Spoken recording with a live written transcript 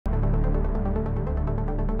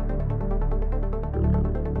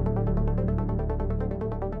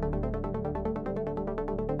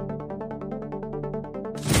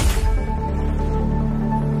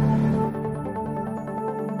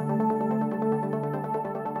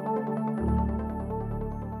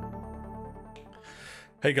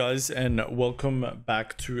Hey guys, and welcome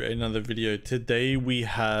back to another video. Today we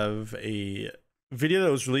have a video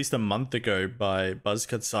that was released a month ago by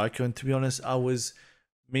Buzzcut Psycho, and to be honest, I was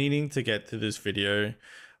meaning to get to this video,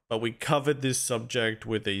 but we covered this subject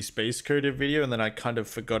with a Space Coder video and then I kind of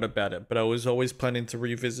forgot about it, but I was always planning to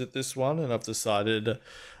revisit this one, and I've decided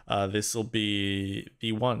this will be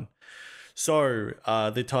the one. So,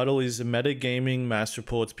 the title is Metagaming, Mass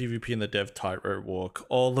Reports, PvP, and the Dev Tightrope Walk.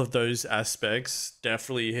 All of those aspects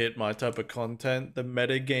definitely hit my type of content. The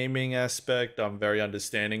metagaming aspect I'm very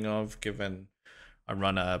understanding of, given I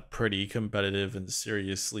run a pretty competitive and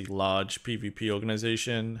seriously large PvP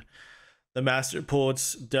organization. The Mass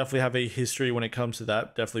Reports definitely have a history when it comes to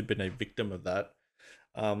that. Definitely been a victim of that.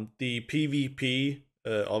 The PvP,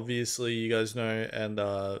 obviously you guys know, and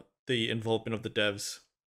the involvement of the devs.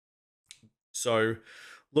 So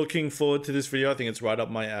looking forward to this video. I think it's right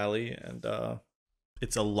up my alley, and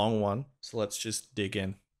it's a long one, so let's just dig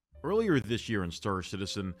in. Earlier this year in Star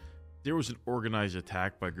Citizen, there was an organized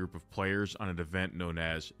attack by a group of players on an event known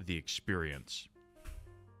as The Experience.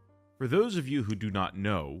 For those of you who do not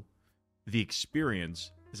know, The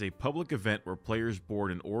Experience is a public event where players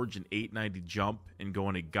board an Origin 890 jump and go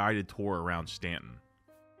on a guided tour around Stanton.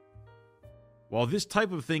 While this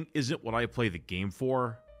type of thing isn't what I play the game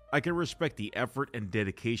for, I can respect the effort and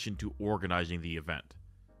dedication to organizing the event.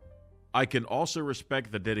 I can also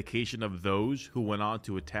respect the dedication of those who went on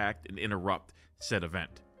to attack and interrupt said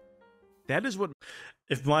event. That is what...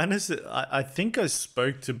 If mine is... I think I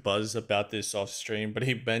spoke to Buzz about this off stream, but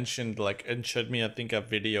he mentioned, like, and showed me, I think, a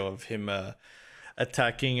video of him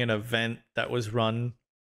attacking an event that was run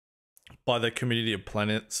by the community of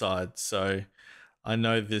PlanetSide, so I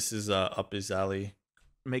know this is up his alley.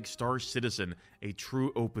 Make Star Citizen a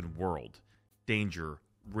true open world. Danger,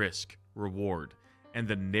 risk, reward, and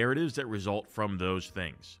the narratives that result from those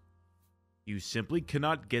things. You simply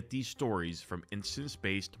cannot get these stories from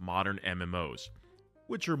instance-based modern MMOs,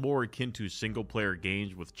 which are more akin to single-player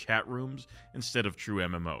games with chat rooms instead of true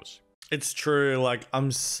MMOs. It's true, like,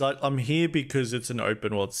 I'm here because it's an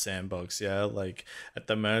open world sandbox, yeah? Like, at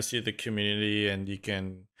the mercy of the community, and you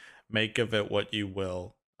can make of it what you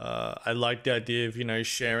will. I like the idea of, you know,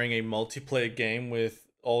 sharing a multiplayer game with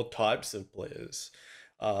all types of players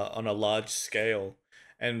on a large scale,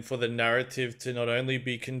 and for the narrative to not only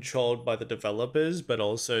be controlled by the developers, but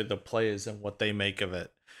also the players and what they make of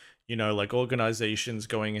it. You know, like organizations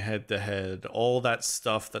going head to head, all that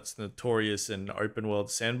stuff that's notorious in open world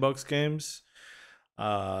sandbox games.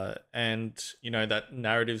 And, you know, that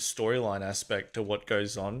narrative storyline aspect to what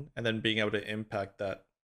goes on, and then being able to impact that.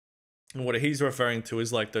 And what he's referring to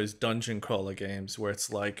is like those dungeon crawler games where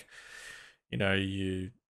it's like, you know,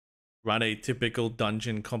 you run a typical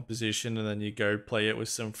dungeon composition and then you go play it with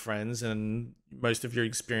some friends, and most of your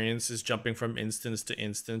experience is jumping from instance to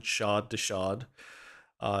instance, shard to shard.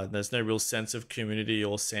 There's no real sense of community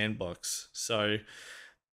or sandbox. So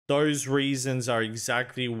those reasons are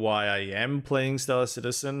exactly why I am playing Star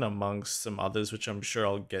Citizen, amongst some others, which I'm sure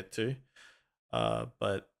I'll get to.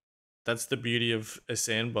 But that's the beauty of a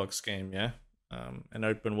sandbox game, yeah? An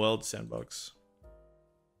open world sandbox.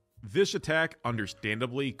 This attack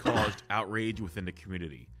understandably caused outrage within the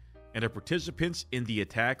community, and the participants in the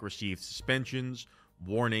attack received suspensions,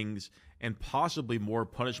 warnings, and possibly more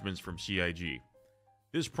punishments from CIG.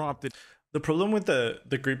 This prompted... The problem with the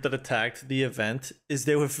group that attacked the event is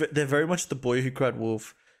they're very much the boy who cried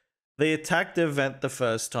wolf. They attacked the event the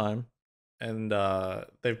first time, and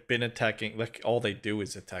they've been attacking, like, all they do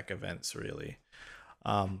is attack events, really.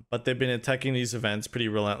 But they've been attacking these events pretty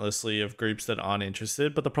relentlessly of groups that aren't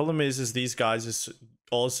interested. But the problem is these guys are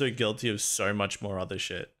also guilty of so much more other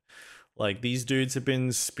shit. Like, these dudes have been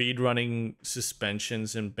speedrunning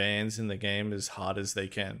suspensions and bans in the game as hard as they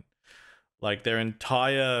can. Like, their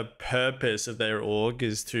entire purpose of their org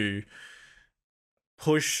is to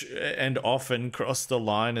push and often cross the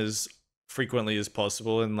line as frequently as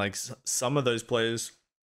possible, and like some of those players,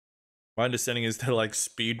 my understanding is they're like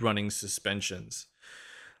speed running suspensions.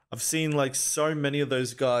 I've seen like so many of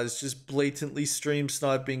those guys just blatantly stream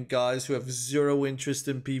sniping guys who have zero interest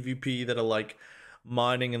in PvP, that are like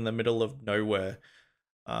mining in the middle of nowhere.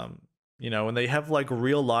 You know, and they have like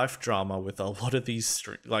real life drama with a lot of these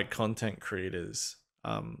like content creators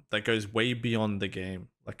that goes way beyond the game.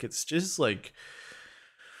 Like, it's just like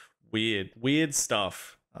weird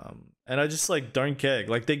stuff. And I just like don't care.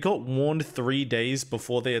 Like, they got warned 3 days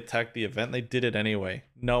before they attacked the event. They did it anyway,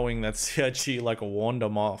 knowing that CIG like warned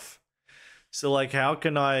them off. So like, how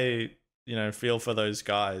can I, you know, feel for those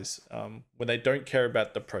guys when they don't care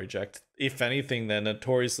about the project? If anything, they're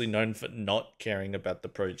notoriously known for not caring about the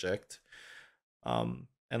project.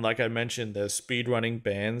 And like I mentioned, they're speedrunning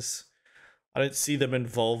bans. I don't see them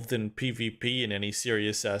involved in PvP in any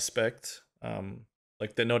serious aspect.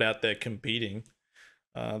 Like they're not out there competing.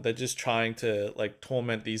 They're just trying to like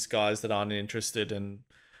torment these guys that aren't interested in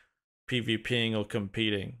PvPing or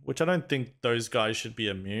competing, which I don't think those guys should be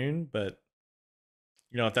immune. But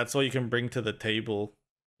you know, if that's all you can bring to the table,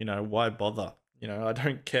 you know, why bother? You know, I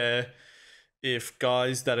don't care if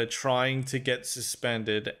guys that are trying to get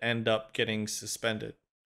suspended end up getting suspended.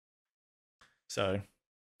 So,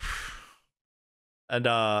 and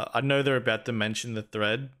I know they're about to mention the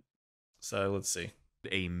thread, so let's see.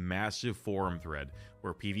 A massive forum thread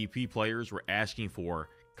where PvP players were asking for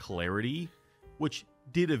clarity, which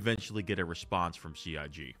did eventually get a response from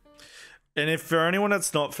CIG. And if for anyone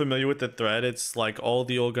that's not familiar with the thread, it's like all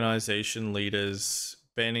the organization leaders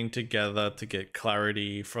banding together to get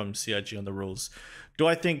clarity from CIG on the rules. Do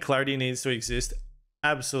I think clarity needs to exist?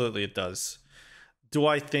 Absolutely it does. Do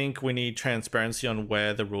I think we need transparency on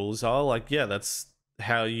where the rules are? Like, yeah, that's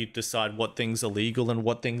how you decide what things are legal and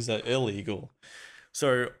what things are illegal.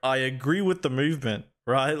 So I agree with the movement,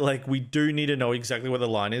 right? Like, we do need to know exactly where the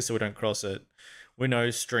line is so we don't cross it. We know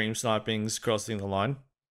stream sniping's crossing the line.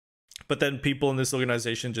 But then people in this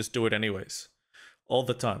organization just do it anyways. All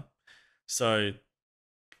the time. So,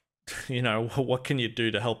 you know, what can you do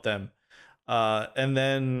to help them? And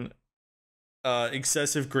then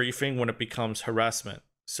excessive griefing when it becomes harassment.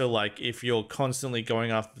 So like if you're constantly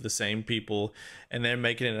going after the same people and they're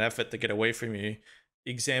making an effort to get away from you,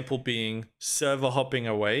 example being server hopping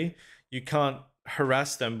away, you can't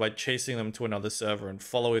harass them by chasing them to another server and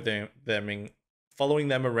following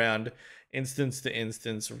them around instance to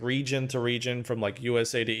instance, region to region, from like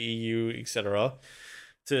USA to EU, etc.,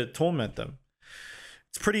 to torment them.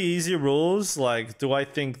 It's pretty easy rules. Like, do I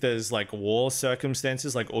think there's like war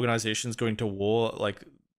circumstances, like organizations going to war? Like,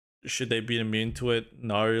 should they be immune to it?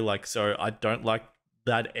 No. Like, so I don't like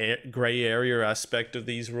that gray area aspect of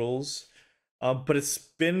these rules. But it's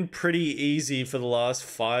been pretty easy for the last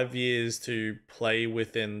 5 years to play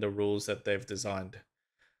within the rules that they've designed.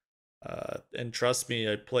 And trust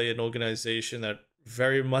me, I play an organization that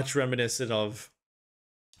very much reminiscent of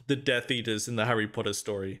the Death Eaters in the Harry Potter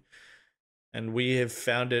story. And we have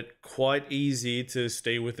found it quite easy to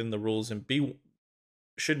stay within the rules. And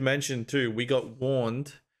should mention too, we got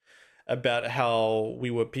warned about how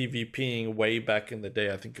we were PvPing way back in the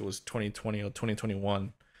day. I think it was 2020 or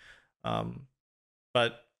 2021.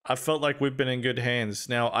 But I felt like we've been in good hands.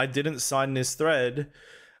 Now, I didn't sign this thread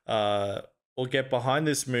or get behind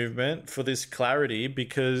this movement for this clarity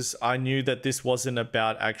because I knew that this wasn't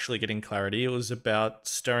about actually getting clarity. It was about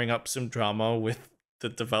stirring up some drama with the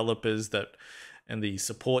developers and the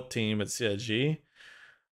support team at CIG,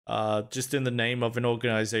 just in the name of an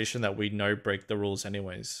organization that we know break the rules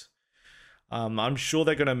anyways. I'm sure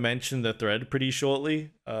they're going to mention the thread pretty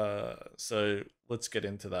shortly, so let's get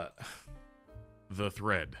into that. The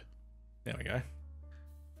thread. There we go.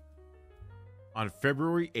 On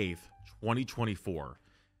February 8th, 2024,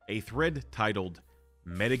 a thread titled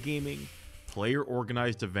Metagaming,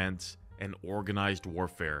 Player-Organized Events, and Organized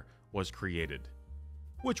Warfare was created,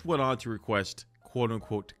 which went on to request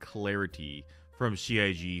quote-unquote clarity from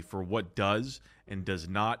CIG for what does and does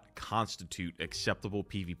not constitute acceptable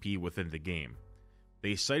PvP within the game.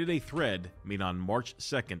 They cited a thread made on March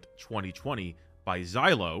 2nd, 2020 by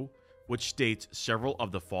Xylo, which states several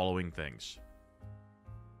of the following things.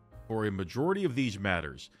 For a majority of these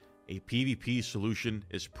matters, a PvP solution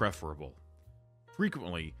is preferable.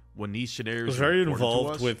 Frequently, when these scenarios I was very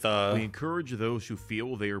involved us, with we encourage those who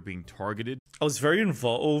feel they are being targeted. I was very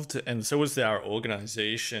involved, and so was our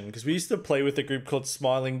organization, because we used to play with a group called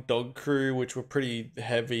Smiling Dog Crew, which were pretty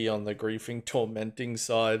heavy on the griefing, tormenting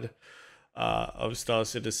side of Star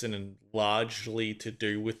Citizen, and largely to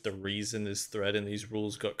do with the reason this thread and these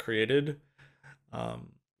rules got created.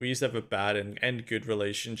 We used to have a bad and good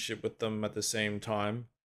relationship with them at the same time.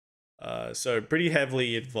 So pretty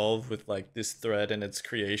heavily involved with like this thread and its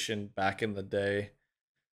creation back in the day.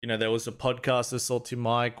 You know, there was a podcast of Salty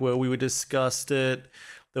Mike where we discussed it.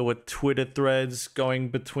 There were Twitter threads going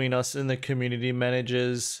between us and the community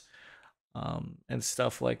managers, and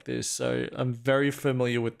stuff like this. So I'm very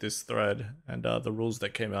familiar with this thread and the rules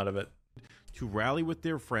that came out of it. To rally with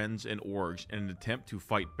their friends and orgs in an attempt to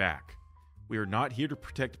fight back. We are not here to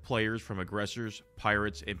protect players from aggressors,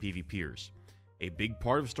 pirates, and PvPers. A big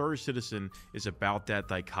part of Star Citizen is about that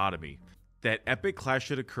dichotomy, that epic clash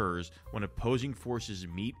that occurs when opposing forces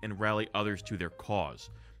meet and rally others to their cause.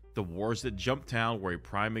 The wars that jump town were a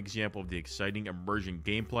prime example of the exciting emergent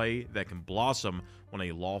gameplay that can blossom when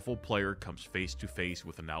a lawful player comes face to face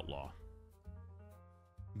with an outlaw.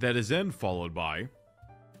 That is then followed by,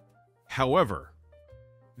 However,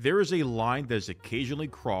 there is a line that is occasionally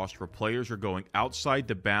crossed where players are going outside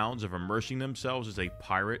the bounds of immersing themselves as a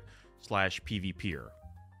pirate/PvPer.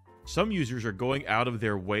 Some users are going out of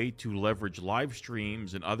their way to leverage live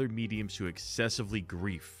streams and other mediums to excessively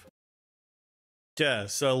grief. Yeah,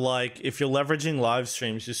 so like if you're leveraging live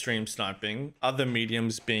streams, you're stream sniping, other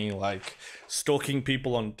mediums being like stalking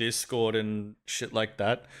people on Discord and shit like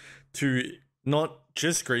that, to not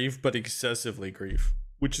just grief, but excessively grief,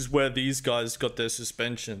 which is where these guys got their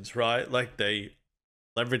suspensions, right? Like they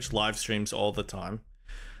leverage live streams all the time.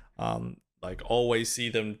 Like always see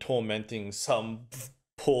them tormenting some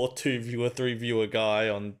poor 2 viewer, 3 viewer guy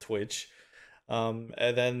on Twitch. And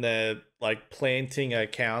then they're like planting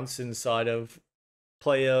accounts inside of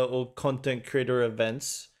player or content creator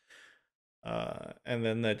events. And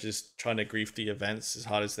then they're just trying to grief the events as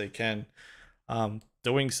hard as they can,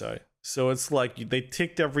 doing so. So it's like they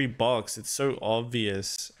ticked every box. It's so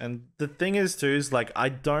obvious. And the thing is too, is like, I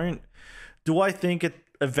think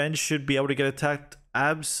events should be able to get attacked?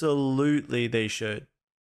 Absolutely they should.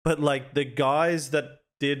 But like the guys that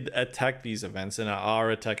did attack these events and are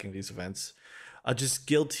attacking these events are just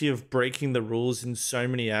guilty of breaking the rules in so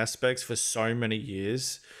many aspects for so many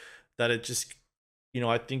years that it just,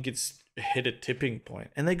 I think it's hit a tipping point.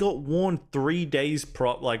 And they got warned 3 days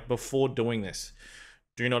before doing this.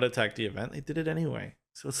 Do not attack the event. They did it anyway.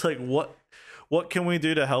 So it's like, what can we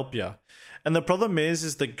do to help you? And the problem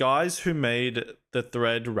is the guys who made the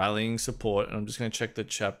thread rallying support, and I'm just going to check the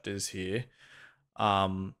chapters here.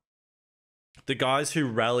 The guys who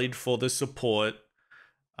rallied for the support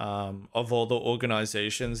of all the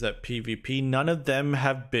organizations that PvP, none of them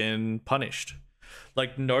have been punished.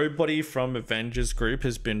 Like nobody from Avengers Group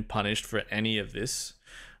has been punished for any of this.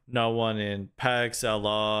 No one in PAX,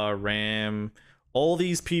 LR, RAM, all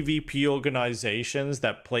these PvP organizations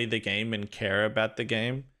that play the game and care about the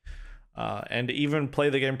game, and even play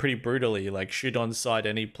the game pretty brutally, like shoot on sight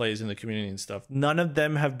any players in the community and stuff. None of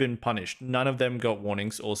them have been punished. None of them got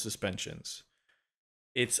warnings or suspensions.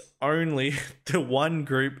 It's only the one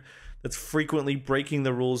group that's frequently breaking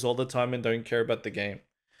the rules all the time and don't care about the game.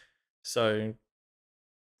 So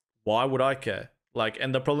why would I care? Like,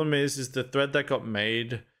 and the problem is the thread that got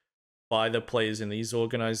made by the players in these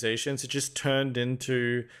organizations, it just turned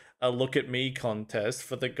into a look at me contest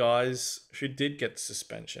for the guys who did get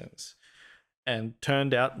suspensions, and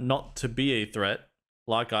turned out not to be a threat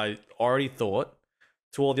like I already thought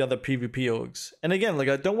to all the other PvP orgs. And again, like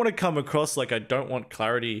I don't want to come across like I don't want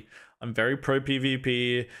clarity. I'm very pro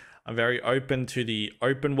PvP. I'm very open to the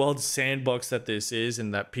open world sandbox that this is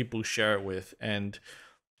and that people share it with, and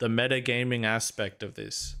the metagaming aspect of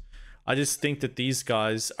this. I just think that these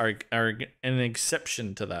guys are an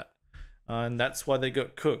exception to that. And that's why they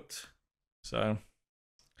got cooked. So,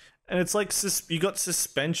 and it's like you got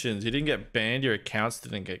suspensions. You didn't get banned. Your accounts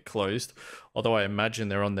didn't get closed. Although I imagine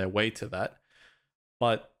they're on their way to that.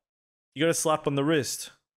 But you got a slap on the wrist.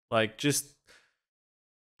 Like, just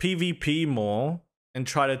PvP more and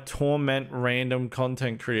try to torment random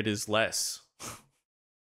content creators less.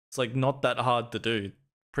 It's like not that hard to do.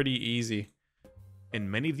 Pretty easy. In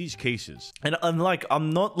many of these cases, and I'm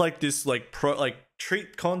not like this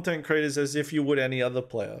treat content creators as if you would any other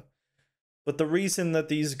player. But the reason that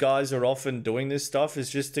these guys are often doing this stuff is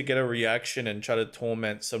just to get a reaction and try to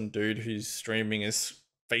torment some dude who's streaming his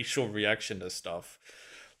facial reaction to stuff.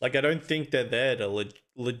 Like, I don't think they're there to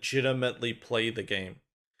legitimately play the game.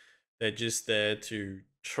 They're just there to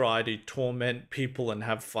try to torment people and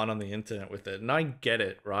have fun on the internet with it. And I get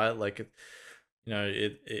it, right? Like,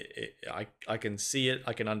 I can see it,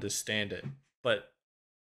 I can understand it, but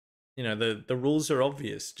the rules are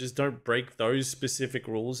obvious. Just don't break those specific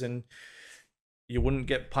rules and you wouldn't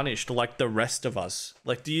get punished like the rest of us.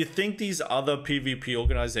 Like, do you think these other PvP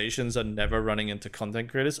organizations are never running into content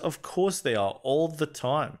creators? Of course they are, all the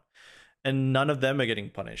time, and none of them are getting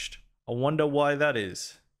punished. I wonder why that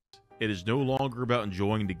is. It is no longer about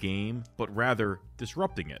enjoying the game, but rather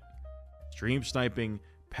disrupting it. Stream sniping,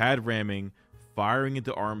 pad ramming, firing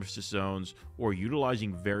into armistice zones, or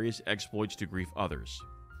utilizing various exploits to grief others.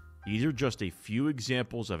 These are just a few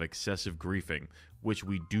examples of excessive griefing, which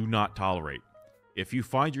we do not tolerate. If you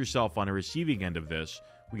find yourself on the receiving end of this,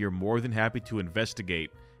 we are more than happy to investigate,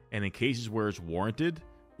 and in cases where it's warranted,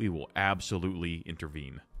 we will absolutely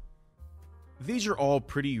intervene. These are all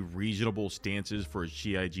pretty reasonable stances for a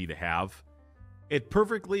CIG to have. It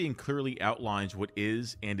perfectly and clearly outlines what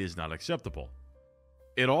is and is not acceptable.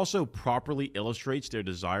 It also properly illustrates their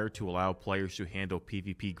desire to allow players to handle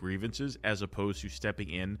PvP grievances as opposed to stepping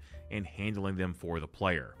in and handling them for the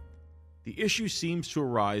player. The issue seems to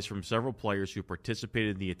arise from several players who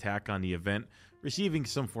participated in the attack on the event receiving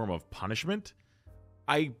some form of punishment.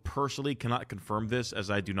 I personally cannot confirm this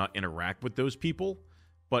as I do not interact with those people,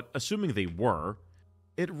 but assuming they were,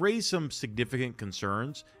 it raised some significant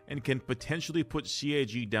concerns and can potentially put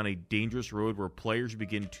CIG down a dangerous road where players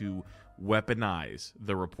begin to weaponize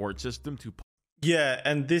the report system to... Yeah,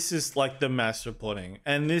 and this is like the mass reporting.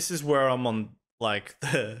 And this is where I'm on like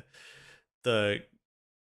the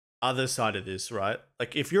other side of this, right?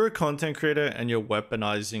 Like if you're a content creator and you're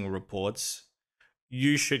weaponizing reports,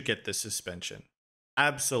 you should get the suspension.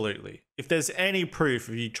 Absolutely. If there's any proof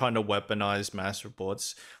of you trying to weaponize mass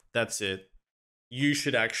reports, that's it. You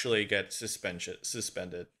should actually get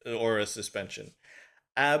suspended or a suspension.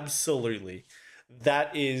 Absolutely.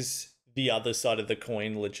 That is the other side of the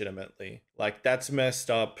coin legitimately. Like that's messed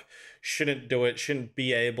up. Shouldn't do it. Shouldn't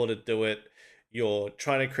be able to do it. You're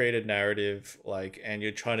trying to create a narrative, like, and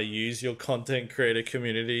you're trying to use your content creator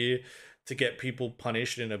community to get people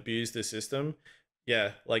punished and abuse the system.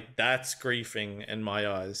 Yeah, like that's griefing in my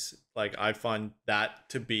eyes. Like I find that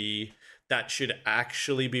to be, that should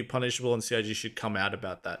actually be punishable, and CIG should come out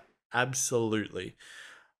about that. Absolutely.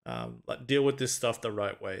 Like deal with this stuff the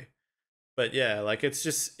right way. But yeah, like it's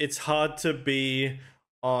just, it's hard to be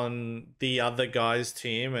on the other guy's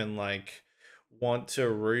team and like want to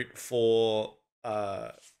root for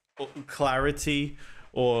clarity,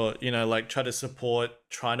 or you know, like try to support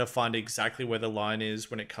trying to find exactly where the line is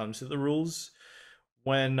when it comes to the rules,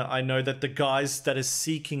 when I know that the guys that are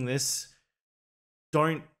seeking this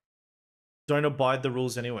don't abide the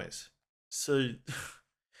rules anyways. So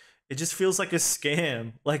it just feels like a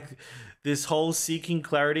scam. Like this whole seeking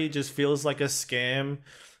clarity just feels like a scam,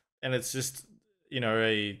 and it's just, you know,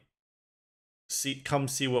 a come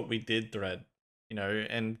see what we did thread, you know,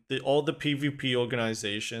 and all the PvP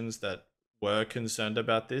organizations that were concerned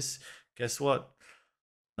about this, guess what?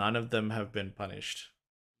 None of them have been punished.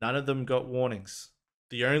 None of them got warnings.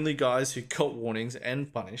 The only guys who got warnings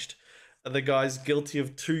and punished are the guys guilty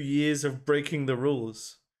of 2 years of breaking the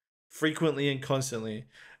rules frequently and constantly.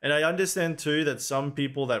 And I understand too that some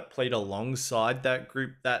people that played alongside that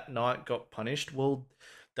group that night got punished. Well,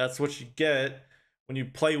 that's what you get when you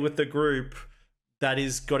play with the group that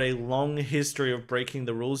is got a long history of breaking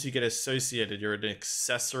the rules. You get associated. You're an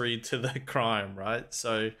accessory to the crime, right?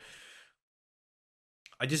 So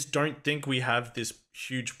I just don't think we have this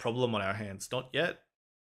huge problem on our hands. Not yet.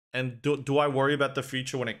 And do I worry about the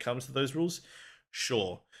future when it comes to those rules?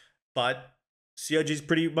 Sure. But CIG's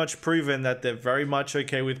pretty much proven that they're very much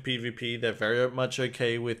okay with PvP. They're very much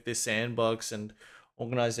okay with this sandbox and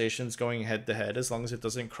organizations going head to head, as long as it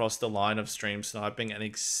doesn't cross the line of stream sniping and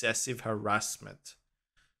excessive harassment.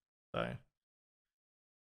 So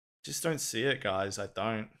just don't see it, guys. I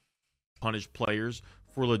don't. Punish players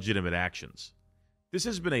for legitimate actions. This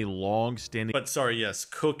has been a long-standing... But sorry, yes,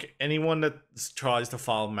 Cook, anyone that tries to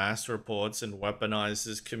file mass reports and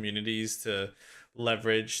weaponizes communities to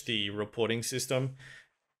leverage the reporting system,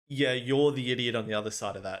 yeah, you're the idiot on the other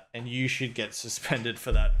side of that, and you should get suspended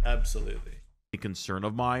for that. Absolutely. A concern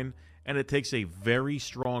of mine, and it takes a very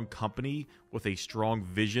strong company with a strong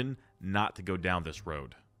vision not to go down this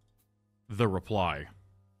road. The reply.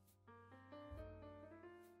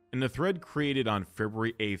 In the thread created on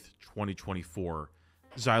February 8th, 2024,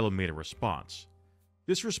 Xylo made a response.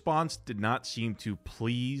 This response did not seem to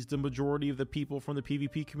please the majority of the people from the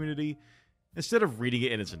PvP community. Instead of reading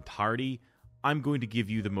it in its entirety, I'm going to give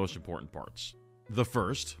you the most important parts. The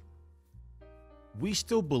first: we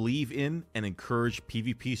still believe in and encourage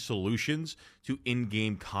PvP solutions to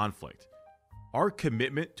in-game conflict. Our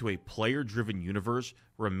commitment to a player-driven universe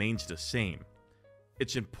remains the same.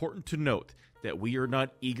 It's important to note that we are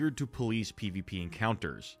not eager to police PvP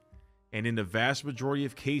encounters, and in the vast majority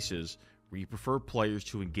of cases, we prefer players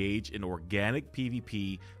to engage in organic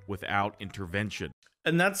PvP without intervention.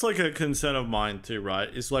 And that's like a concern of mine too, right?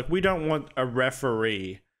 It's like we don't want a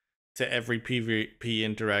referee to every PvP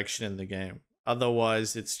interaction in the game.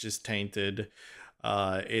 Otherwise, it's just tainted.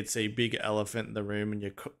 It's a big elephant in the room, and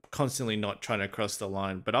you're constantly not trying to cross the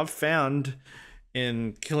line. But I've found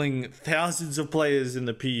in killing thousands of players in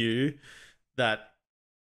the PU that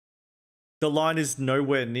the line is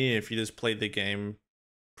nowhere near if you just play the game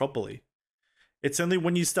properly. It's only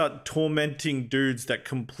when you start tormenting dudes that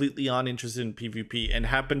completely aren't interested in PvP and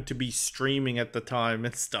happen to be streaming at the time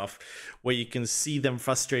and stuff, where you can see them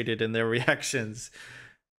frustrated in their reactions.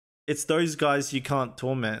 It's those guys you can't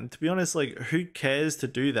torment. And to be honest, like, who cares to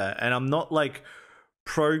do that? And I'm not like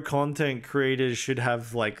pro content creators should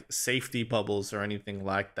have like safety bubbles or anything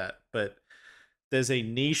like that. But there's a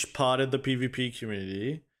niche part of the PvP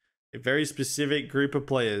community, a very specific group of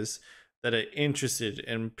players that are interested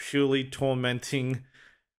in purely tormenting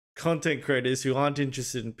content creators who aren't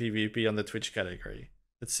interested in PvP on the Twitch category.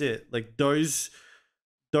 That's it. Like those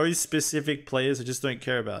specific players I just don't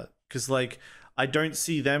care about, because like I don't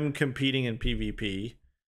see them competing in PvP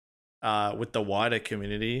with the wider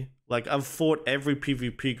community. Like I've fought every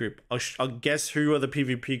PvP group. I'll guess who are the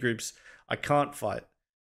PvP groups I can't fight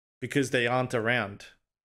because they aren't around.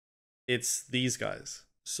 It's these guys.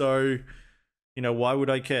 So, you know, why would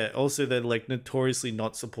I care? Also, they're like notoriously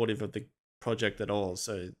not supportive of the project at all.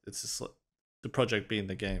 So it's just the project being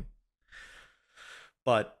the game.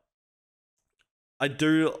 But I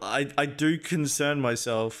do concern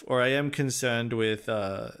myself, or I am concerned with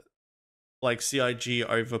like CIG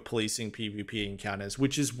over policing PvP encounters,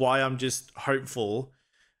 which is why I'm just hopeful.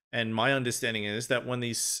 And my understanding is that when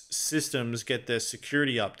these systems get their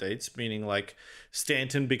security updates, meaning like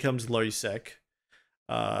Stanton becomes low sec,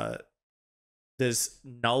 there's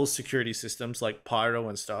null security systems like Pyro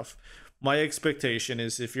and stuff. My expectation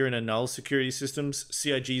is if you're in a null security systems,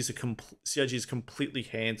 CIG is completely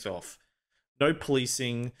hands off. No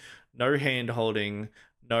policing, no hand holding,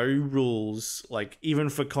 no rules, like even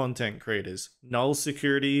for content creators. Null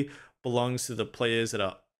security belongs to the players that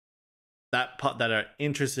are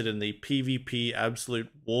interested in the PvP absolute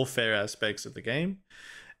warfare aspects of the game.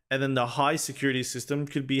 And then the high security system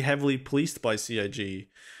could be heavily policed by CIG.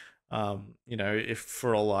 You know, if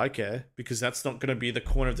for all I care, because that's not going to be the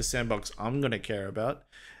corner of the sandbox I'm going to care about.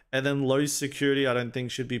 And then low security, I don't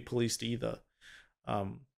think should be policed either.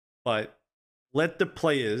 But let the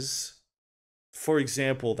players, for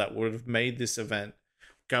example, that would have made this event,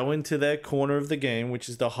 go into their corner of the game, which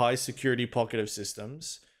is the high security pocket of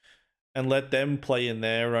systems, and let them play in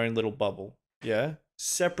their own little bubble. Yeah,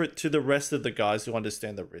 separate to the rest of the guys who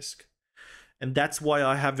understand the risk. And that's why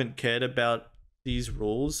I haven't cared about these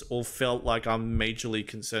rules or felt like I'm majorly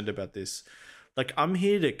concerned about this. Like, I'm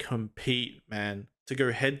here to compete, man, to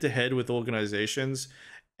go head to head with organizations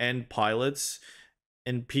and pilots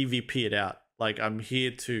and PvP it out. Like, I'm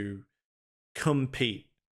here to compete.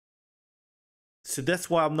 So that's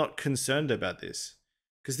why I'm not concerned about this,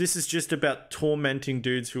 because this is just about tormenting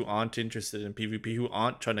dudes who aren't interested in PvP, who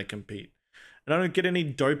aren't trying to compete. And I don't get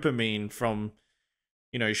any dopamine from,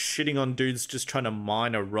 you know, shitting on dudes just trying to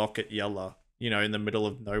mine a rock at Yella, you know, in the middle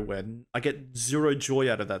of nowhere. I get zero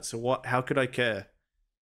joy out of that. So what? How could I care?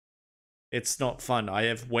 It's not fun. I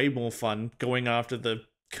have way more fun going after the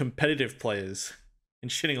competitive players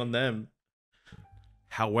and shitting on them.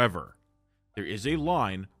 However, there is a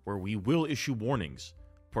line where we will issue warnings,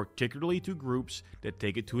 particularly to groups that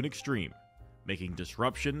take it to an extreme, making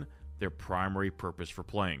disruption their primary purpose for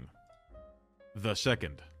playing. The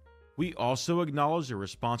second, we also acknowledge the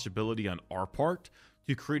responsibility on our part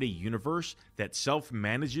to create a universe that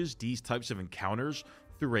self-manages these types of encounters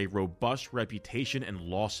through a robust reputation and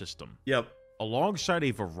law system. Yep. Alongside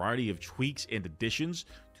a variety of tweaks and additions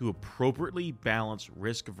to appropriately balance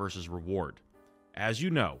risk versus reward. As you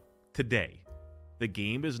know, today, the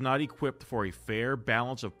game is not equipped for a fair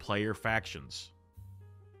balance of player factions.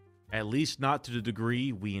 At least not to the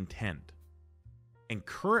degree we intend. And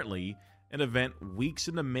currently, an event weeks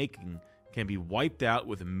in the making can be wiped out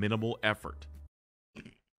with minimal effort.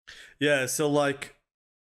 Yeah, so like,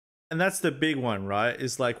 and that's the big one, right?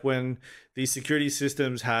 Is like when these security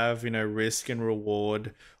systems have, you know, risk and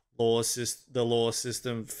reward, the law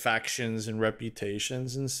system, factions and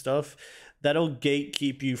reputations and stuff, that'll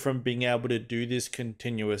gatekeep you from being able to do this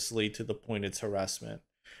continuously to the point it's harassment,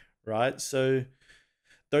 right? So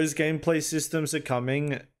those gameplay systems are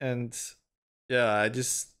coming, and yeah, I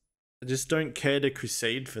just don't care to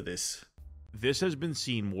crusade for this. This has been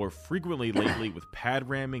seen more frequently lately with pad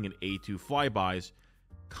ramming and A2 flybys,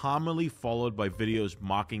 commonly followed by videos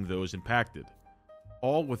mocking those impacted,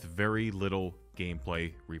 all with very little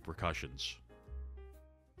gameplay repercussions.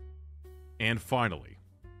 And finally,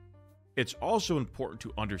 it's also important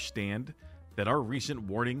to understand that our recent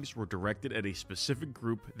warnings were directed at a specific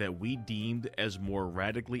group that we deemed as more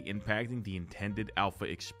radically impacting the intended alpha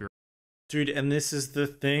experience. Dude, and this is the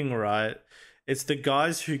thing, right? It's the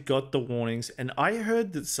guys who got the warnings, and I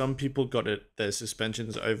heard that some people got their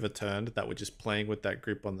suspensions overturned that were just playing with that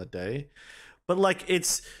group on the day. But like,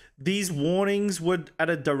 it's these warnings were at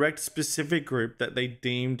a direct specific group that they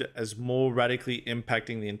deemed as more radically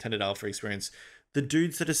impacting the intended alpha experience. The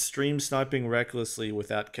dudes that are stream sniping recklessly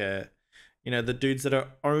without care. You know, the dudes that are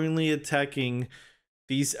only attacking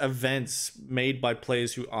these events made by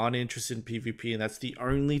players who aren't interested in PvP, and that's the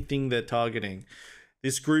only thing they're targeting.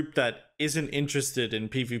 This group that isn't interested in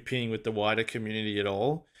PvPing with the wider community at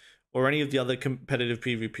all or any of the other competitive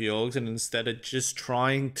PvP orgs, and instead are just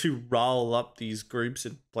trying to rile up these groups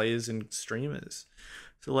and players and streamers.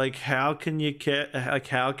 So like, how can you care? Like,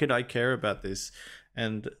 how could I care about this?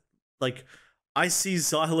 And like, I see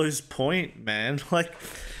Xylo's point, man. Like,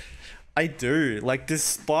 I do. Like,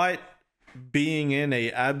 despite being in a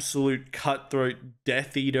absolute cutthroat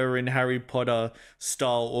Death Eater in Harry Potter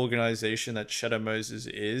style organization that Shadow Moses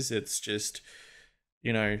is, it's just,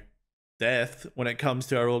 you know, death when it comes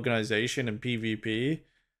to our organization and PvP.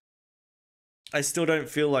 I still don't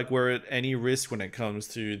feel like we're at any risk when it comes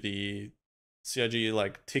to the CRG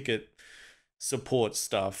like ticket support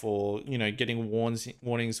stuff, or, you know, getting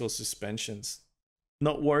warnings or suspensions.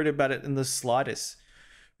 Not worried about it in the slightest,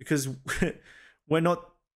 because we're not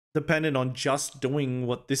dependent on just doing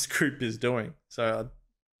what this group is doing. So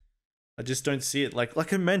I just don't see it.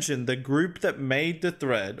 Like I mentioned, the group that made the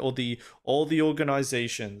thread, or all the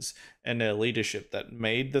organizations and their leadership that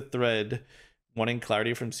made the thread wanting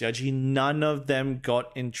clarity from CIG, none of them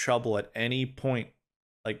got in trouble at any point.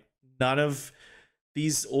 Like, none of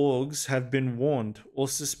these orgs have been warned or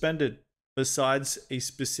suspended, besides a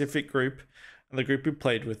specific group and the group who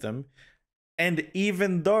played with them. And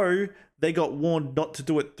even though they got warned not to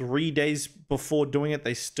do it 3 days before doing it,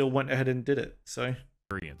 they still went ahead and did it. So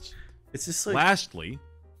it's just like... Lastly,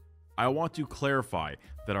 I want to clarify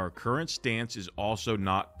that our current stance is also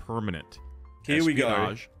not permanent. Here we go.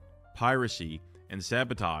 Espionage, piracy, and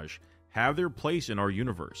sabotage have their place in our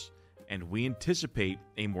universe, and we anticipate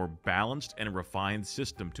a more balanced and refined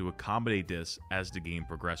system to accommodate this as the game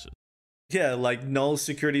progresses. Yeah, like null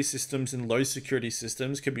security systems and low security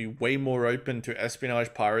systems can be way more open to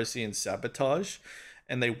espionage, piracy, and sabotage,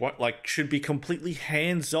 and they should be completely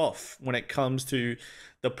hands off when it comes to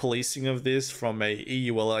the policing of this from a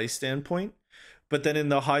EULA standpoint. But then in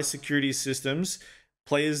the high security systems,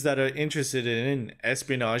 players that are interested in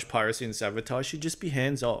espionage, piracy, and sabotage should just be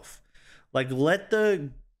hands off. Like, let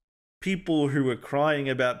the people who are crying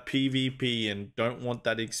about PvP and don't want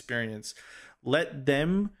that experience, let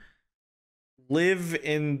them live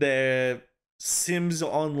in their Sims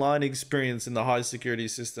Online experience in the high security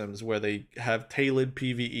systems, where they have tailored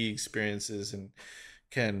PvE experiences and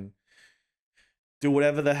can do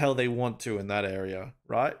whatever the hell they want to in that area,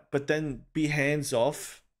 right? But then be hands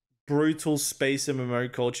off brutal space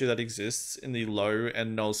MMO culture that exists in the low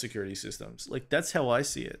and null security systems. Like, that's how I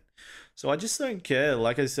see it. So I just don't care.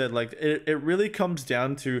 Like I said, like it really comes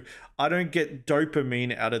down to, I don't get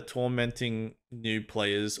dopamine out of tormenting new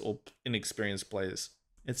players or inexperienced players.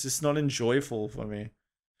 It's just not enjoyable for me.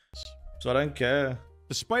 So I don't care.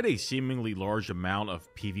 Despite a seemingly large amount of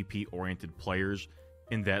PvP-oriented players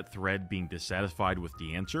in that thread being dissatisfied with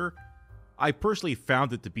the answer, I personally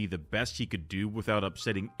found it to be the best he could do without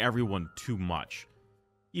upsetting everyone too much.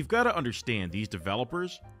 You've got to understand, these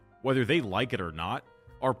developers, whether they like it or not,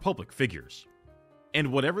 are public figures.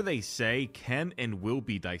 And whatever they say can and will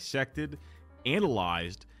be dissected,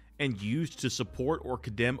 analyzed, and used to support or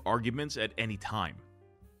condemn arguments at any time.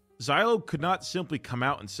 Xylo could not simply come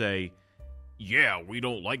out and say, "Yeah, we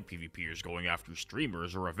don't like PvPers going after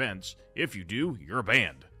streamers or events. If you do, you're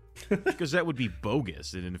banned." Because that would be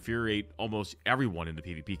bogus and infuriate almost everyone in the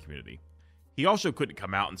PvP community. He also couldn't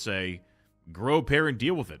come out and say, "Grow a pair and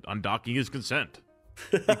deal with it. Undocking his consent."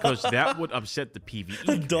 Because that would upset the PvE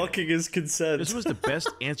community. Undocking his consent. This was the best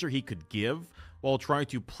answer he could give while trying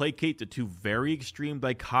to placate the two very extreme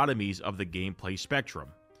dichotomies of the gameplay spectrum.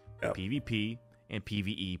 Yep. PvP and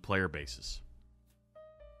PvE player bases.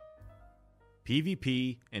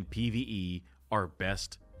 PvP and PvE are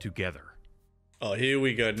best together. Oh, here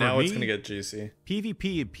we go. Now it's going to get juicy.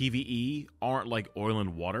 PvP and PvE aren't like oil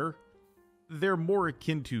and water. They're more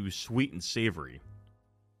akin to sweet and savory.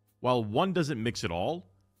 While one doesn't mix it all,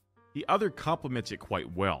 the other complements it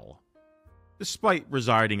quite well, despite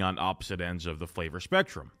residing on opposite ends of the flavor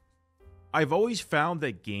spectrum. I've always found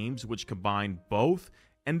that games which combine both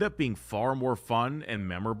end up being far more fun and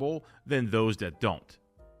memorable than those that don't.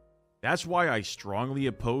 That's why I strongly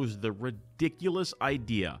oppose the ridiculous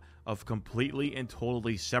idea of completely and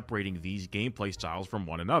totally separating these gameplay styles from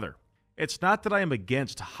one another. It's not that I am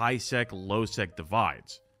against high-sec, low-sec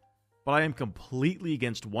divides, but I am completely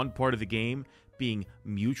against one part of the game being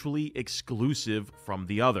mutually exclusive from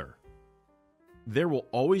the other. There will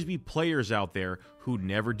always be players out there who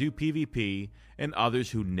never do PvP and others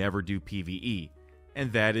who never do PvE,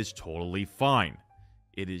 and that is totally fine.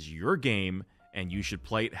 It is your game, and you should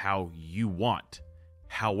play it how you want.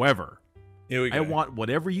 However, I want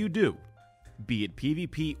whatever you do, be it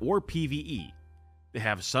PvP or PvE, to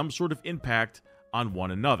have some sort of impact on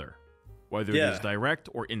one another, whether it is direct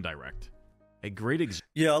or indirect. A great example.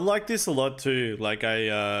 Yeah, I like this a lot too. Like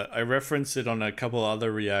I reference it on a couple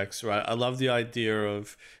other reacts, right? I love the idea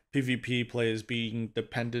of PvP players being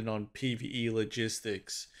dependent on PvE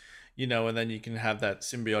logistics, and then you can have that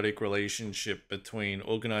symbiotic relationship between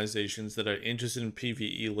organizations that are interested in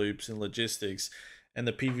PvE loops and logistics and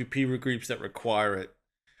the PvP groups that require it.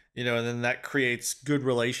 And then that creates good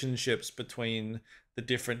relationships between the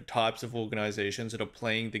different types of organizations that are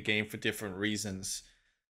playing the game for different reasons.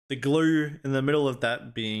 The glue in the middle of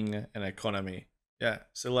that being an economy. Yeah,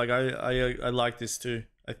 so like I like this too.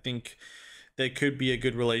 I think there could be a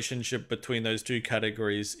good relationship between those two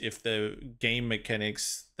categories if the game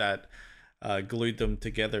mechanics that glued them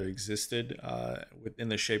together existed in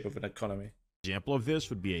the shape of an economy. Example of this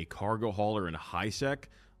would be a cargo hauler in high-sec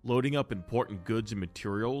loading up important goods and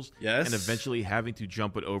materials, yes, and eventually having to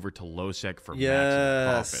jump it over to low-sec for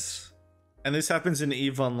maximum profits. And this happens in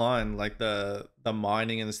EVE Online, like the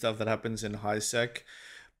mining and stuff that happens in high sec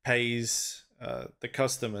pays the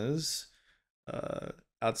customers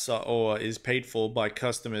outside, or is paid for by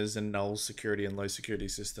customers in null security and low security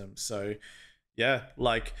systems. So yeah,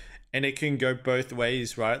 like, and it can go both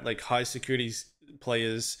ways, right? Like high security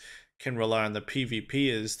players can rely on the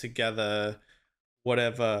PvPers to gather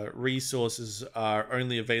whatever resources are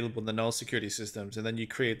only available in the null security systems, and then you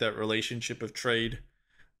create that relationship of trade.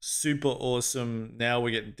 Super awesome. Now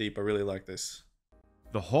we're getting deep. I really like this.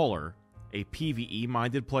 The hauler, a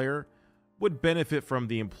PvE-minded player, would benefit from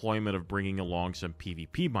the employment of bringing along some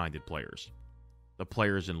PvP-minded players. The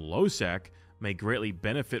players in low-sec may greatly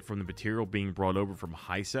benefit from the material being brought over from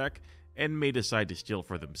high-sec and may decide to steal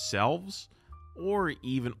for themselves, or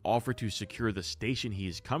even offer to secure the station he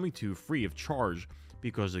is coming to free of charge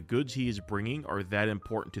because the goods he is bringing are that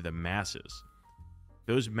important to the masses.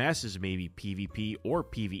 Those masses may be PvP or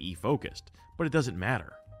PvE focused, but it doesn't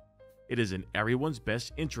matter. It is in everyone's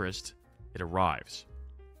best interest it arrives.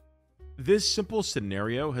 This simple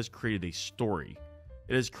scenario has created a story.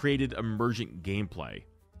 It has created emergent gameplay.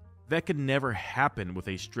 That could never happen with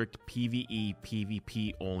a strict PvE,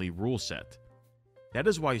 PvP only rule set. That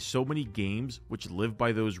is why so many games which live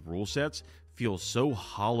by those rule sets feel so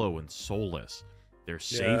hollow and soulless. They're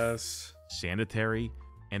safe, sanitary,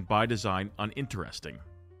 and by design uninteresting.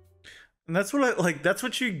 And that's what I like. That's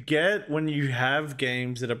what you get when you have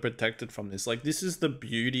games that are protected from this. Like, this is the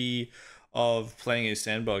beauty of playing a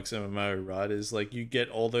sandbox MMO, right? Is like you get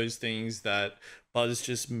all those things that Buzz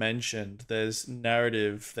just mentioned. There's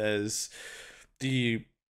narrative, there's the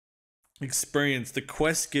experience, the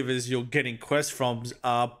quest givers you're getting quests from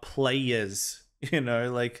are players,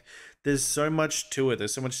 like there's so much to it.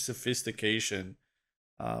 There's so much sophistication.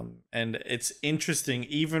 And it's interesting,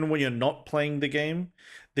 even when you're not playing the game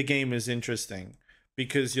is interesting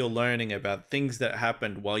because you're learning about things that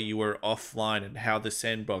happened while you were offline and how the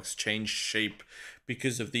sandbox changed shape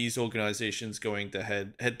because of these organizations going to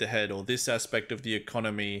head to head, or this aspect of the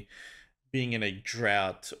economy being in a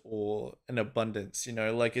drought or an abundance.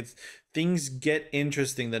 Like, it's things get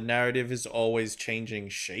interesting. The narrative is always changing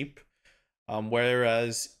shape.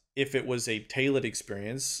 Whereas if it was a tailored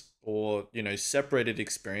experience, or separated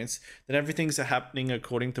experience, then everything's happening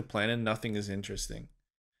according to plan and nothing is interesting.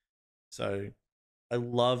 So I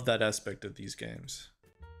love that aspect of these games.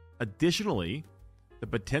 Additionally, the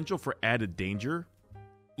potential for added danger,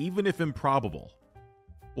 even if improbable,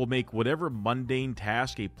 will make whatever mundane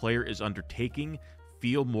task a player is undertaking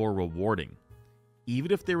feel more rewarding.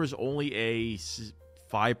 Even if there is only a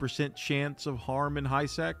 5% chance of harm in high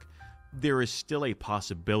sec, there is still a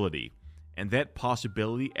possibility. And that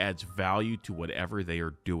possibility adds value to whatever they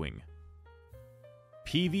are doing.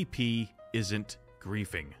 PvP isn't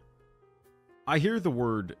griefing. I hear the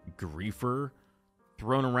word griefer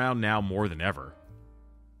thrown around now more than ever.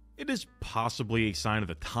 It is possibly a sign of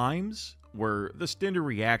the times, where the standard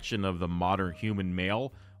reaction of the modern human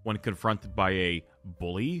male when confronted by a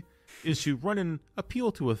bully is to run and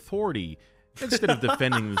appeal to authority instead of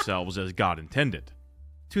defending themselves as God intended.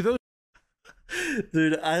 To those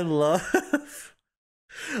Dude, I love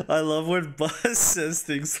when Buzz says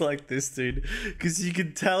things like this, dude, because you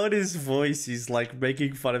can tell in his voice he's like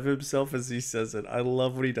making fun of himself as he says it. I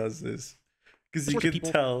love when he does this because you can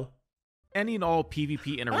tell. Any and all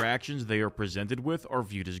PvP interactions they are presented with are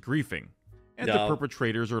viewed as griefing, and the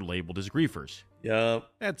perpetrators are labeled as griefers. Yep.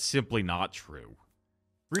 That's simply not true.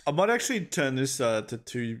 I might actually turn this to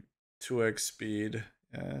 2x speed,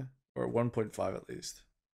 or 1.5 at least,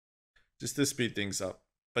 just to speed things up.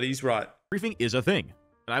 But he's right. Griefing is a thing,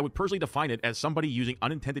 and I would personally define it as somebody using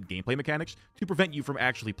unintended gameplay mechanics to prevent you from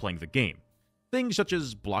actually playing the game. Things such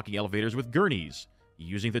as blocking elevators with gurneys,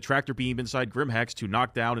 using the tractor beam inside Grimhex to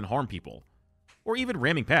knock down and harm people, or even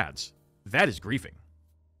ramming pads. That is griefing.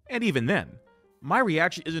 And even then, my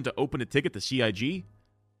reaction isn't to open a ticket to CIG,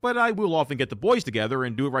 but I will often get the boys together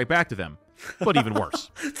and do it right back to them. But even worse.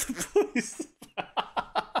 The boys.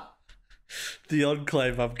 The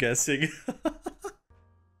Enclave, I'm guessing.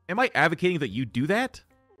 Am I advocating that you do that?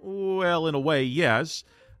 Well, in a way, yes,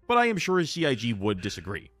 but I am sure CIG would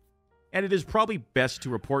disagree. And it is probably best to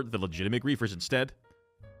report the legitimate griefers instead.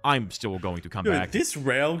 I'm still going to come back. This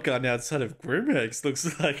railgun outside of Grimhex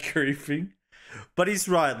looks like griefing. But he's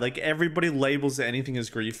right, like everybody labels anything as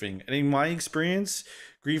griefing. And in my experience,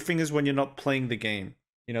 griefing is when you're not playing the game.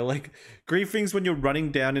 You know, like griefing is when you're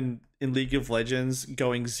running down in League of Legends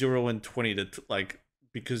going 0-20 to like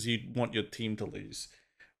because you want your team to lose.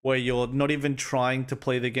 Where you're not even trying to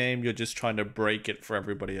play the game, you're just trying to break it for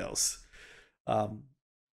everybody else.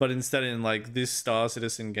 But instead in like this Star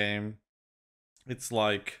Citizen game, it's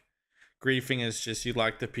like griefing is just you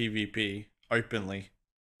like the PvP openly.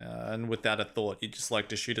 And without a thought, you just like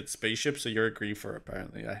to shoot at spaceships, so you're a griefer,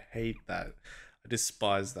 apparently. I hate that. I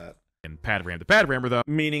despise that. And pad ram the pad rammer, though.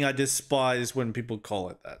 Meaning I despise when people call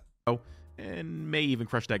it that. Oh, and may even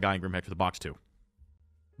crush that guy in Grimhex with a box, too.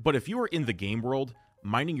 But if you are in the game world,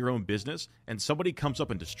 minding your own business, and somebody comes up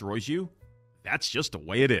and destroys you, that's just the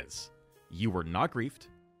way it is. You were not griefed.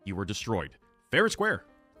 You were destroyed. Fair and square.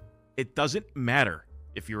 It doesn't matter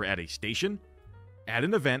if you're at a station, at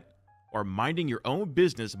an event, or minding your own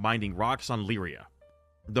business minding rocks on Lyria.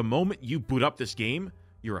 The moment you boot up this game,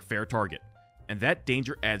 you're a fair target, and that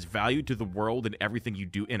danger adds value to the world and everything you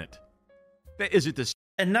do in it. That isn't this.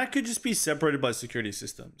 And that could just be separated by security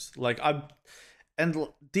systems. Like am I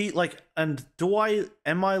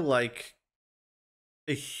like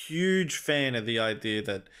a huge fan of the idea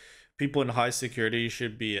that people in high security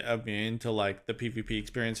should be immune to like the PvP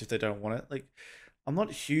experience if they don't want it? Like, I'm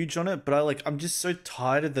not huge on it, but I'm just so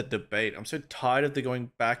tired of the debate. I'm so tired of the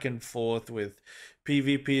going back and forth with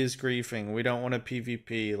PvP is griefing. We don't want a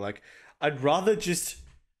PvP. Like, I'd rather just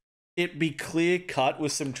it be clear cut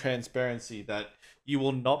with some transparency that you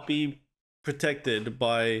will not be protected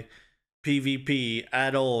by PvP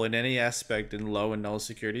at all in any aspect in low and null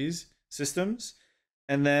securities systems.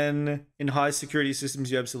 And then in high security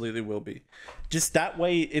systems, you absolutely will be. Just that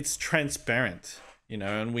way, it's transparent. You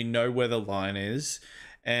know, and we know where the line is,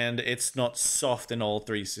 and it's not soft in all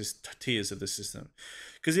three tiers of the system.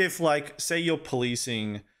 Because if, like, say you're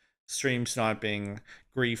policing stream sniping,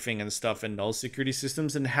 griefing, and stuff in null security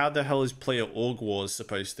systems, then how the hell is player org wars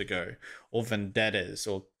supposed to go? Or vendettas,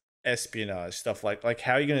 or espionage, stuff like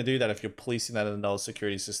how are you going to do that if you're policing that in null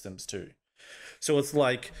security systems too? So it's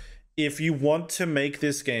like, if you want to make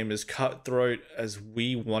this game as cutthroat as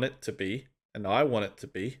we want it to be, and I want it to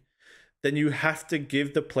be, then you have to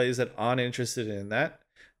give the players that aren't interested in that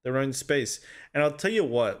their own space. And I'll tell you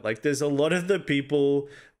what, like there's a lot of the people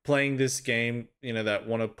playing this game, you know, that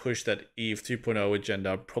want to push that EVE 2.0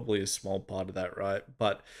 agenda, probably a small part of that, right?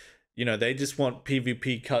 But, you know, they just want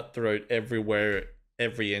PvP cutthroat everywhere,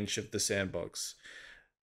 every inch of the sandbox.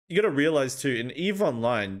 You got to realize too, in EVE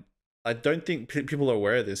Online, I don't think people are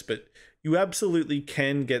aware of this, but you absolutely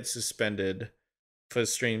can get suspended for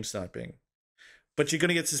stream sniping. But you're going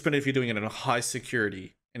to get suspended if you're doing it in a high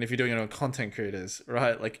security. And if you're doing it on content creators,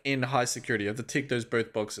 right? Like in high security, you have to tick those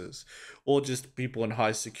both boxes. Or just people in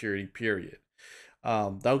high security, period.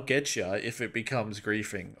 They'll get you if it becomes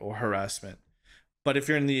griefing or harassment. But if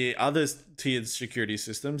you're in the other tiered security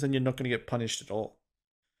systems, then you're not going to get punished at all.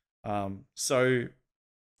 So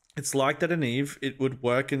it's like that in EVE. It would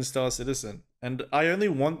work in Star Citizen. And I only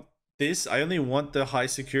want this. I only want the high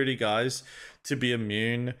security guys to be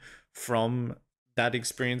immune from that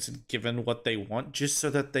experience and given what they want, just so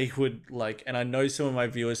that they would like, and I know some of my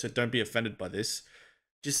viewers, so don't be offended by this,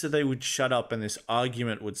 just so they would shut up and this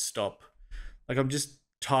argument would stop. Like, I'm just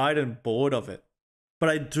tired and bored of it. But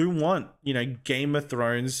I do want, you know, Game of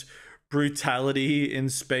Thrones brutality in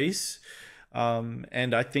space.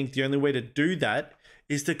 And I think the only way to do that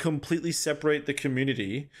is to completely separate the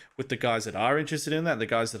community with the guys that are interested in that and the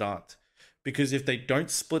guys that aren't. Because if they don't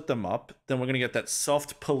split them up, then we're going to get that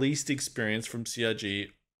soft policed experience from CRG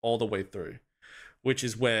all the way through. Which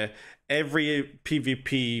is where every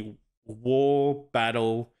PvP war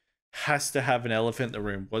battle has to have an elephant in the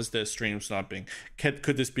room. Was there stream sniping?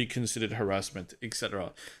 Could this be considered harassment,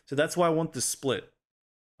 etc.? So that's why I want the split.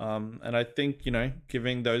 And I think, you know,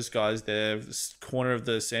 giving those guys their corner of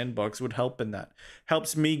the sandbox would help in that.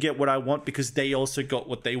 Helps me get what I want because they also got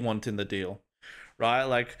what they want in the deal. Right?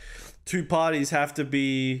 Like, two parties have to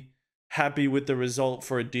be happy with the result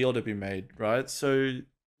for a deal to be made, right? So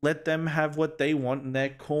let them have what they want in their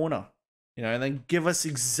corner, you know, and then give us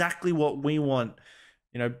exactly what we want,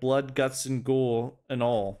 you know, blood, guts, and gore and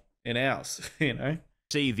all. in ours, you know?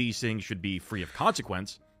 Say these things should be free of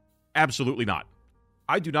consequence? Absolutely not.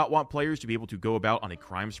 I do not want players to be able to go about on a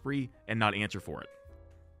crime spree and not answer for it.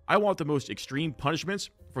 I want the most extreme punishments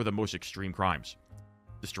for the most extreme crimes.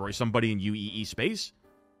 Destroy somebody in UEE space?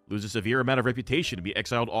 Lose a severe amount of reputation to be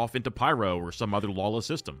exiled off into Pyro or some other lawless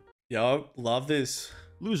system. Yo, love this.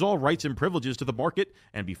 Lose all rights and privileges to the market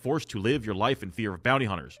and be forced to live your life in fear of bounty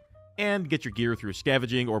hunters. And get your gear through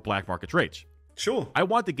scavenging or black market trades. Sure. I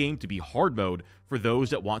want the game to be hard mode for those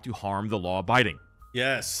that want to harm the law-abiding.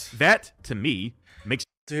 Yes. That, to me, makes...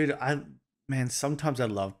 Dude, sometimes I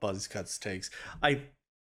love Buzzcut's takes. I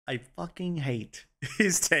fucking hate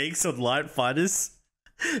his takes on light fighters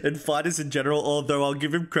and fighters in general, although I'll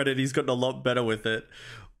give him credit, he's gotten a lot better with it.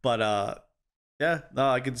 But, yeah, no,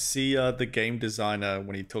 I can see the game designer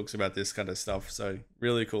when he talks about this kind of stuff. So,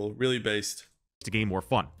 really cool, really based. the game more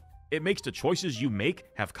fun. It makes the choices you make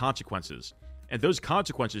have consequences, and those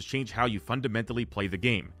consequences change how you fundamentally play the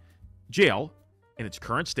game. Jail, in its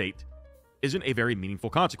current state, isn't a very meaningful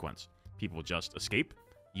consequence. People just escape,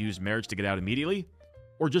 use marriage to get out immediately,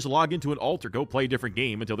 or just log into an alt or go play a different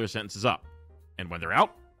game until their sentence is up. And when they're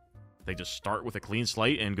out, they just start with a clean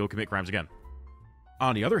slate and go commit crimes again.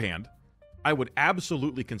 On the other hand, I would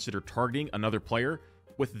absolutely consider targeting another player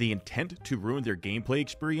with the intent to ruin their gameplay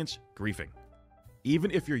experience griefing,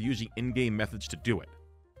 even if you're using in-game methods to do it.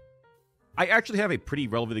 I actually have a pretty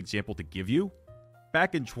relevant example to give you.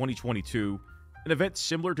 Back in 2022, an event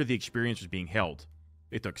similar to the experience was being held.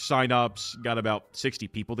 They took sign-ups, got about 60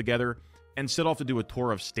 people together, and set off to do a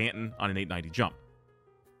tour of Stanton on an 890 jump.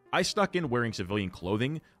 I snuck in wearing civilian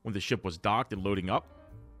clothing when the ship was docked and loading up.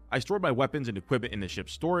 I stored my weapons and equipment in the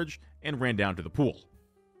ship's storage and ran down to the pool.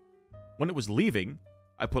 When it was leaving,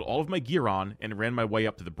 I put all of my gear on and ran my way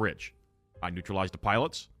up to the bridge. I neutralized the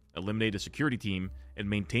pilots, eliminated the security team, and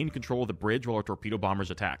maintained control of the bridge while our torpedo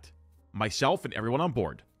bombers attacked. Myself and everyone on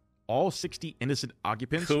board, all 60 innocent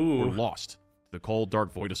occupants, were lost to the cold,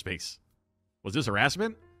 dark void of space. Was this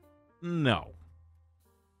harassment? No.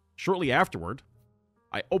 Shortly afterward,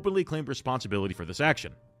 I openly claimed responsibility for this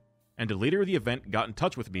action, and the leader of the event got in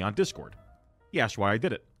touch with me on Discord. He asked why I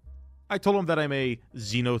did it. I told him that I'm a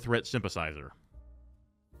xenothreat sympathizer.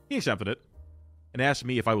 He accepted it, and asked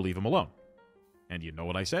me if I would leave him alone. And you know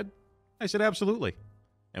what I said? I said absolutely,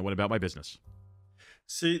 and went about my business.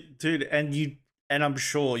 See, dude, and I'm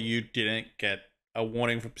sure you didn't get a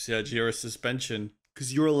warning from Sergio or a suspension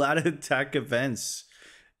because you're allowed to attack events.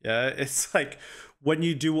 Yeah, it's like when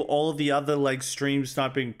you do all the other like stream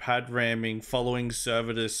sniping, pad ramming, following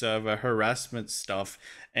server to server harassment stuff,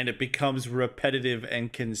 and it becomes repetitive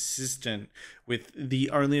and consistent with the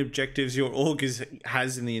only objectives your org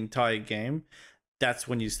has in the entire game, that's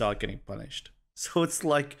when you start getting punished. So it's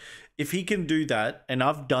like, if he can do that, and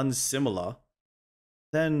I've done similar,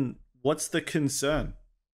 then what's the concern?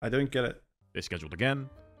 I don't get it. They scheduled again,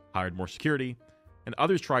 hired more security, and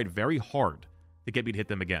others tried very hard to get me to hit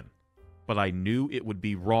them again. But I knew it would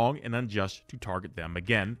be wrong and unjust to target them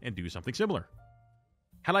again and do something similar.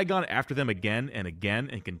 Had I gone after them again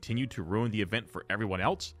and continued to ruin the event for everyone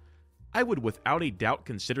else, I would without a doubt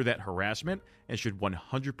consider that harassment and should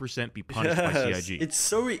 100% be punished by CIG. It's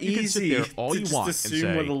so easy you can sit there all you want and say,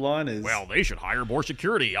 where the line is. Well, they should hire more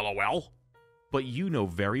security, LOL. But you know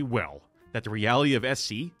very well that the reality of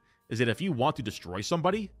SC is that if you want to destroy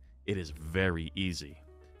somebody, it is very easy.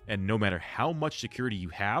 And no matter how much security you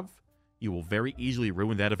have, you will very easily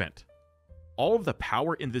ruin that event. All of the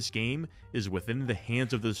power in this game is within the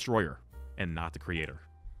hands of the destroyer, and not the creator.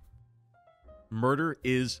 Murder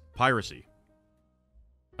is piracy.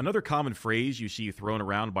 Another common phrase you see thrown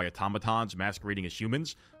around by automatons masquerading as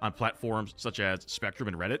humans on platforms such as Spectrum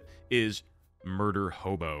and Reddit is murder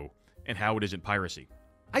hobo, and how it isn't piracy.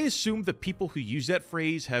 I assume the people who use that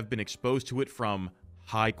phrase have been exposed to it from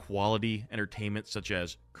high-quality entertainment such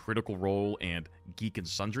as Critical Role and Geek and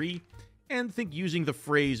Sundry, and think using the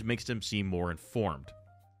phrase makes them seem more informed.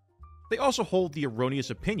 They also hold the erroneous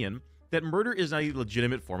opinion that murder is not a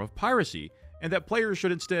legitimate form of piracy, and that players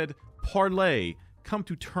should instead parlay, come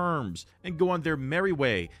to terms, and go on their merry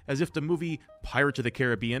way, as if the movie Pirates of the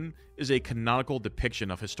Caribbean is a canonical depiction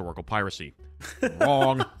of historical piracy.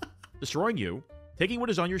 Wrong. Destroying you, taking what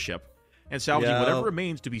is on your ship, and salvaging whatever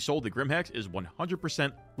remains to be sold to Grimhex is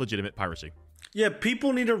 100% legitimate piracy. Yeah,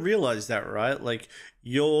 people need to realize that, right? Like,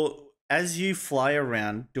 as you fly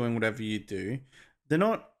around doing whatever you do, they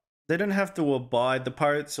don't have to abide, the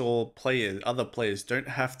pirates or other players don't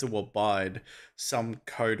have to abide some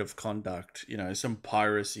code of conduct, some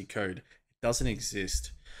piracy code. It doesn't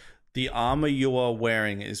exist. The armor you are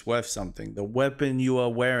wearing is worth something. The weapon you are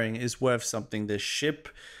wearing is worth something. The ship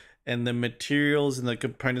and the materials and the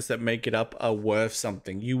components that make it up are worth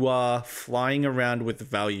something. You are flying around with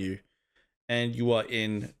value, and you are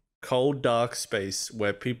in cold, dark space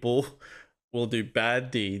where people will do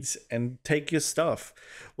bad deeds and take your stuff.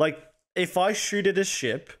 Like, if I shoot at a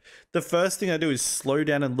ship, the first thing I do is slow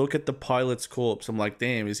down and look at the pilot's corpse. I'm like,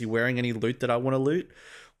 damn, is he wearing any loot that I want to loot?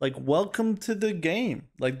 Like, welcome to the game.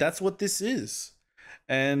 Like, that's what this is.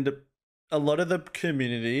 And a lot of the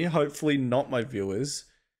community, hopefully not my viewers,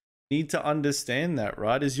 need to understand that,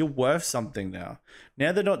 right? Is you're worth something now.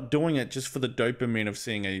 Now they're not doing it just for the dopamine of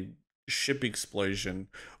seeing a ship explosion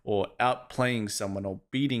or outplaying someone or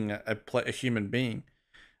beating a human being.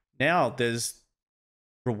 Now there's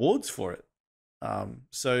rewards for it.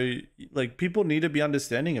 So like, people need to be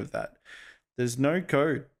understanding of that. There's no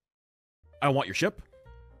code. I want your ship,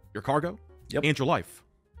 your cargo, and your life.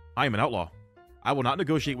 I am an outlaw. I will not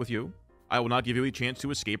negotiate with you. I will not give you a chance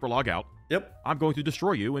to escape or log out. Yep. I'm going to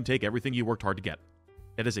destroy you and take everything you worked hard to get.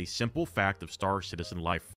 That is a simple fact of Star Citizen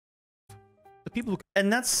life. The people who...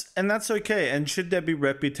 And that's okay. And should there be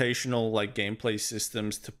reputational like gameplay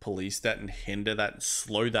systems to police that and hinder that and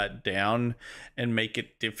slow that down and make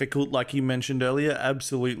it difficult, like you mentioned earlier?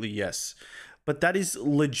 Absolutely yes. But that is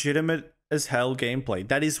legitimate as hell gameplay.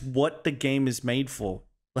 That is what the game is made for.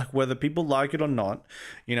 Like, whether people like it or not,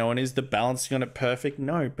 you know, and is the balancing on it perfect?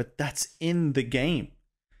 No, but that's in the game.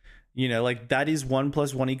 You know, like, that is 1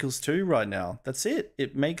 + 1 = 2 right now. That's it.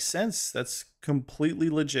 It makes sense. That's completely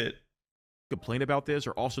legit. Complain about this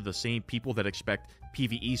are also the same people that expect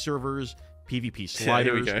PvE servers, PvP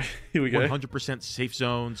sliders, here we go. 100% safe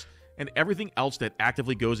zones, and everything else that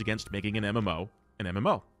actively goes against making an MMO an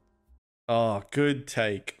MMO. Oh, good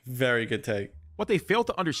take. Very good take. What they fail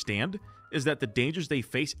to understand is that the dangers they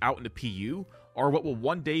face out in the PU are what will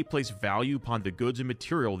one day place value upon the goods and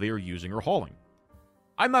material they are using or hauling.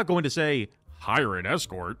 I'm not going to say, hire an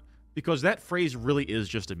escort, because that phrase really is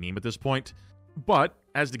just a meme at this point. But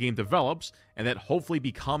as the game develops, and that hopefully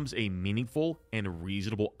becomes a meaningful and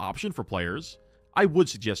reasonable option for players, I would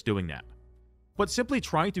suggest doing that. But simply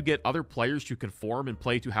trying to get other players to conform and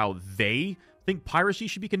play to how they think piracy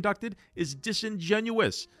should be conducted is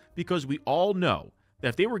disingenuous, because we all know that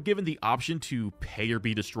if they were given the option to pay or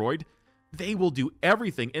be destroyed, they will do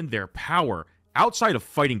everything in their power, outside of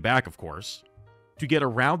fighting back, of course, to get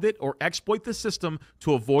around it or exploit the system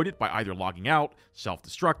to avoid it by either logging out,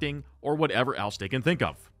 self-destructing, or whatever else they can think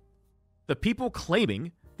of. The people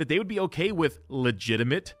claiming that they would be okay with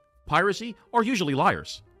legitimate piracy are usually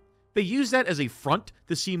liars. They use that as a front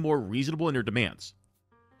to seem more reasonable in their demands.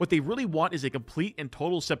 What they really want is a complete and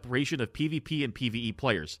total separation of PvP and PvE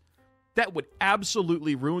players. That would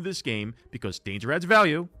absolutely ruin this game, because danger adds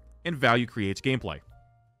value, and value creates gameplay.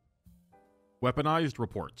 Weaponized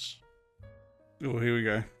reports. Oh, here we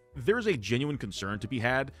go. There is a genuine concern to be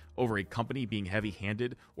had over a company being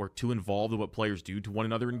heavy-handed or too involved in what players do to one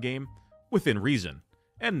another in-game, within reason.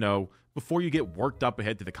 And no, before you get worked up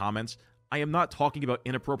ahead to the comments, I am not talking about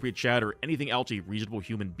inappropriate chat or anything else a reasonable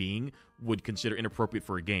human being would consider inappropriate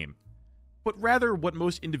for a game, but rather what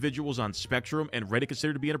most individuals on Spectrum and Reddit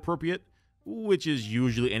consider to be inappropriate, which is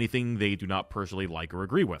usually anything they do not personally like or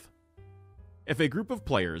agree with. If a group of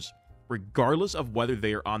players, regardless of whether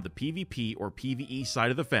they are on the PvP or PvE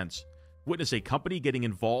side of the fence, witness a company getting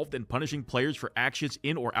involved and punishing players for actions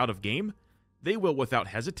in or out of game, they will, without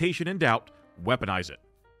hesitation and doubt, weaponize it.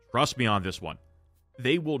 Trust me on this one.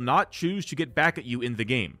 They will not choose to get back at you in the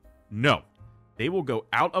game. No. They will go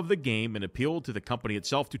out of the game and appeal to the company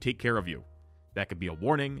itself to take care of you. That could be a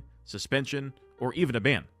warning, suspension, or even a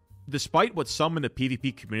ban. Despite what some in the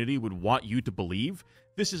PvP community would want you to believe,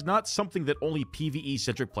 this is not something that only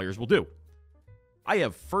PvE-centric players will do. I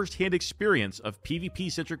have first-hand experience of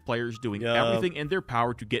PvP-centric players doing everything in their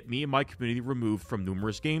power to get me and my community removed from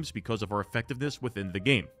numerous games because of our effectiveness within the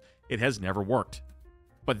game. It has never worked.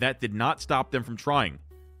 But that did not stop them from trying.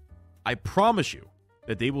 I promise you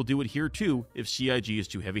that they will do it here too if CIG is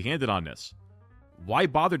too heavy-handed on this. Why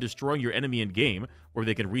bother destroying your enemy in-game where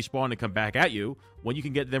they can respawn and come back at you when you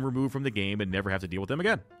can get them removed from the game and never have to deal with them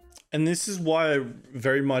again? And this is why I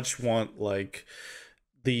very much want, like,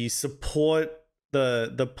 the support,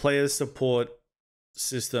 the player support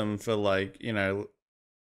system for, like, you know,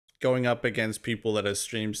 going up against people that are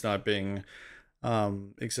stream sniping,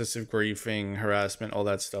 excessive griefing, harassment, all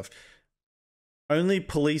that stuff. Only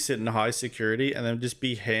police it in high security and then just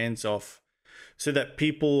be hands off, so that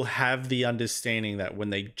people have the understanding that when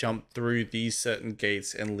they jump through these certain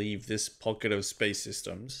gates and leave this pocket of space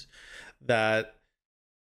systems, that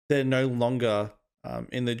they're no longer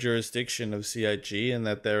in the jurisdiction of CIG, and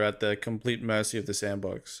that they're at the complete mercy of the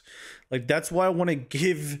sandbox. Like, that's why I want to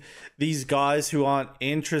give these guys who aren't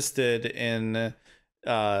interested in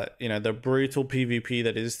the brutal PvP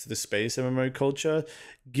that is the space MMO culture,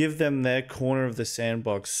 give them their corner of the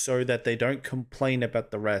sandbox so that they don't complain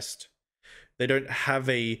about the rest. They don't have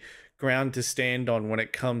a ground to stand on when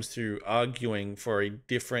it comes to arguing for a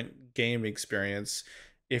different game experience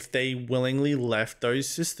if they willingly left those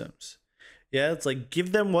systems. Yeah, it's like,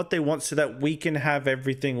 give them what they want so that we can have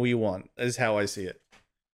everything we want, is how I see it.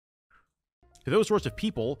 To those sorts of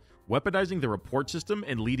people, weaponizing the report system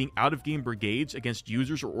and leading out-of-game brigades against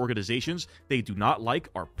users or organizations they do not like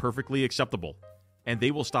are perfectly acceptable, and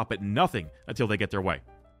they will stop at nothing until they get their way.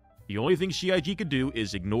 The only thing CIG can do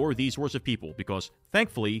is ignore these sorts of people, because,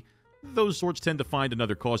 thankfully, those sorts tend to find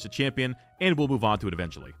another cause to champion, and will move on to it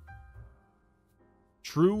eventually.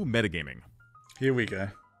 True metagaming. Here we go.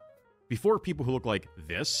 Before people who look like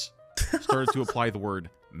this started to apply the word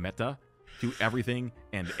meta to everything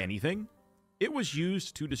and anything, it was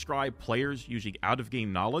used to describe players using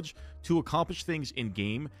out-of-game knowledge to accomplish things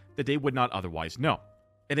in-game that they would not otherwise know.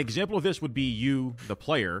 An example of this would be you, the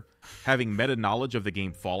player, having meta-knowledge of the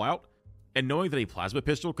game Fallout, and knowing that a plasma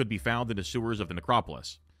pistol could be found in the sewers of the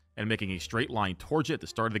Necropolis, and making a straight line towards it at the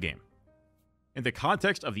start of the game. In the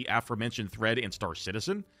context of the aforementioned thread in Star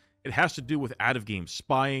Citizen, it has to do with out-of-game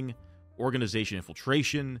spying, organization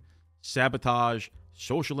infiltration, sabotage,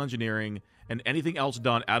 social engineering, and anything else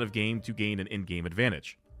done out of game to gain an in-game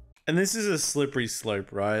advantage. And this is a slippery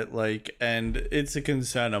slope, right? Like, and it's a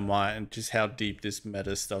concern of mine, just how deep this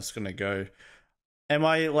meta stuff's gonna go.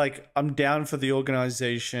 I'm down for the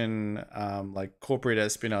organization, like corporate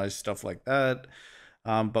espionage, stuff like that.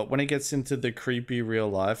 But when it gets into the creepy real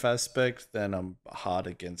life aspect, then I'm hard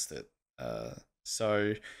against it.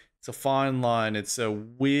 So it's a fine line. It's a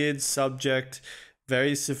weird subject,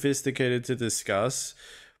 very sophisticated to discuss.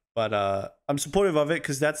 But I'm supportive of it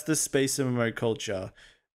because that's the space MMO culture.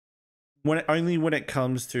 Only when it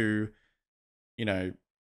comes to,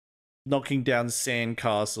 knocking down sand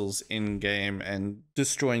castles in game and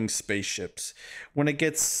destroying spaceships. When it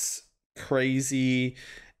gets crazy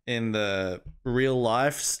in the real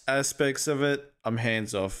life aspects of it, I'm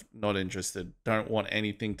hands off, not interested. Don't want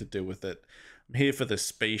anything to do with it. I'm here for the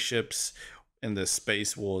spaceships and the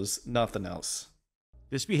space wars, nothing else.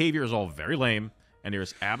 This behavior is all very lame, and there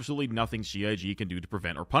is absolutely nothing CIG can do to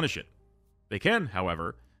prevent or punish it. They can,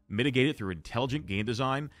 however, mitigate it through intelligent game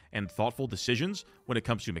design and thoughtful decisions when it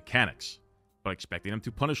comes to mechanics, but expecting them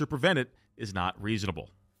to punish or prevent it is not reasonable.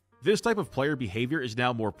 This type of player behavior is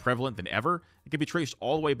now more prevalent than ever and can be traced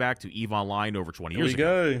all the way back to EVE Online over 20 years ago.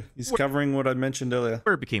 There we go. He's covering what I mentioned earlier.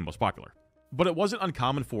 Where it became most popular. But it wasn't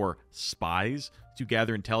uncommon for spies to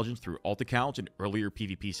gather intelligence through alt accounts in earlier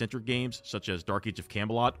PvP-centric games such as Dark Age of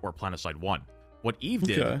Camelot or Planetside 1. What EVE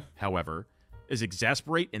did, however, is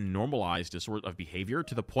exasperate and normalize this sort of behavior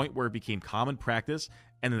to the point where it became common practice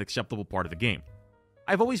and an acceptable part of the game.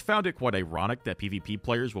 I've always found it quite ironic that PvP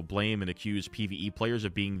players will blame and accuse PvE players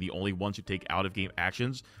of being the only ones who take out-of-game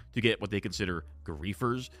actions to get what they consider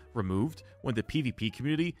griefers removed, when the PvP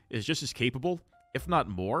community is just as capable, if not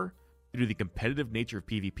more, due to the competitive nature of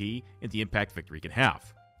PvP and the impact victory can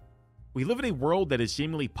have. We live in a world that is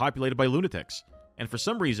seemingly populated by lunatics, and for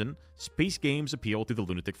some reason, space games appeal to the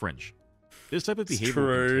lunatic fringe. This type of behavior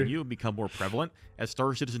will continue and become more prevalent as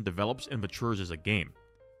Star Citizen develops and matures as a game.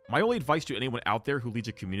 My only advice to anyone out there who leads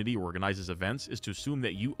a community or organizes events is to assume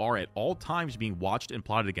that you are at all times being watched and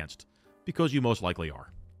plotted against, because you most likely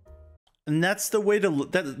are. And that's the way to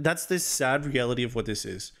that's this sad reality of what this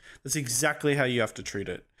is. That's exactly how you have to treat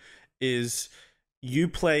it. Is you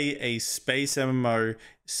play a space MMO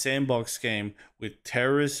sandbox game with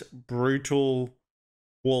terrorist, brutal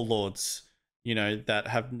warlords, that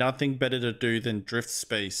have nothing better to do than drift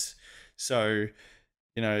space. So,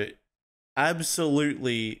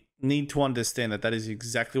 absolutely need to understand that is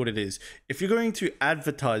exactly what it is. If you're going to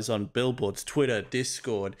advertise on billboards, Twitter,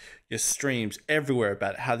 Discord, your streams, everywhere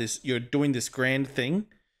about how you're doing this grand thing,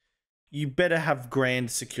 you better have grand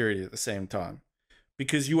security at the same time,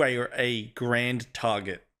 because you are a grand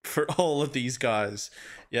target for all of these guys.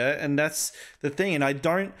 Yeah, and that's the thing.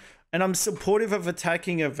 And I'm supportive of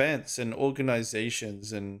attacking events and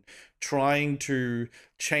organizations and trying to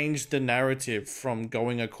change the narrative from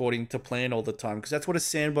going according to plan all the time, because that's what a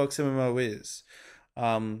sandbox MMO is.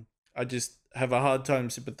 I just have a hard time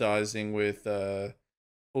sympathizing with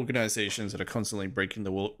organizations that are constantly breaking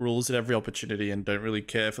the rules at every opportunity and don't really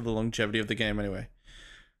care for the longevity of the game anyway.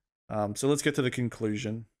 So let's get to the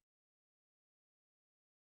conclusion.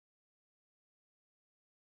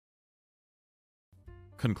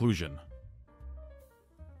 Conclusion.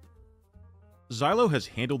 Xylo has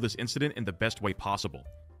handled this incident in the best way possible.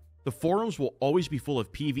 The forums will always be full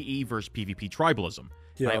of PvE versus PvP tribalism,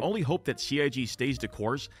 and I only hope that CIG stays the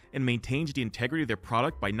course and maintains the integrity of their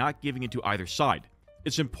product by not giving into either side.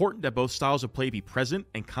 It's important that both styles of play be present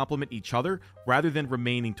and complement each other rather than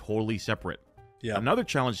remaining totally separate. Yeah. Another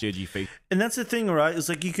challenge CIG faced, and that's the thing, right? Is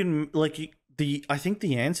like you can I think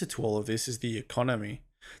the answer to all of this is the economy.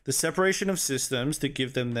 The separation of systems to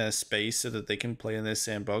give them their space so that they can play in their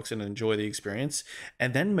sandbox and enjoy the experience,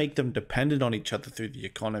 and then make them dependent on each other through the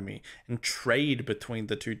economy and trade between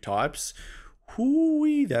the two types.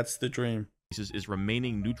 Hooey, that's the dream. is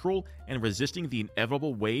remaining neutral and resisting the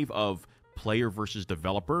inevitable wave of player versus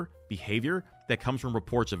developer behavior that comes from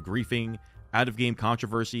reports of griefing, out-of-game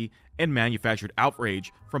controversy, and manufactured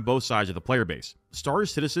outrage from both sides of the player base. Star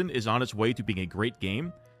Citizen is on its way to being a great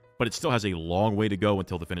game, but it still has a long way to go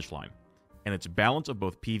until the finish line, and its balance of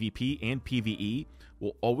both PvP and PvE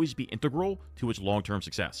will always be integral to its long-term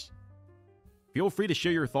success. Feel free to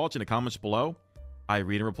share your thoughts in the comments below. I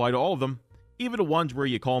read and reply to all of them, even the ones where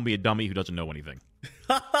you call me a dummy who doesn't know anything.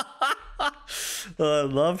 I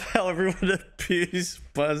love how everyone appears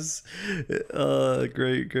Buzz.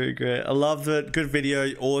 Great. I love that. Good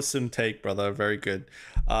video. Awesome take, brother. Very good.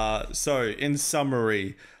 So in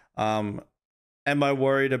summary, am I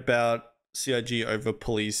worried about CIG over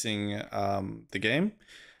policing the game?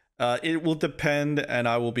 It will depend, and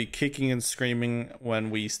I will be kicking and screaming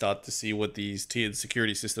when we start to see what these tiered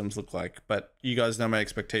security systems look like. But you guys know my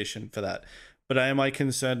expectation for that. But am I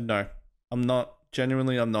concerned? No, I'm not.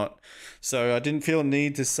 Genuinely, I'm not. So I didn't feel a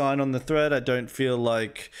need to sign on the thread. I don't feel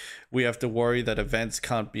like we have to worry that events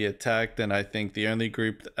can't be attacked. And I think the only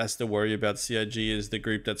group that has to worry about CIG is the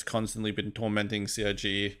group that's constantly been tormenting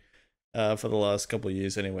CIG for the last couple of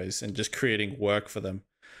years anyways, and just creating work for them.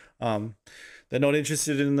 They're not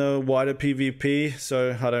interested in the wider PvP,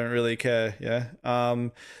 so I don't really care, yeah.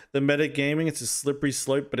 The metagaming, it's a slippery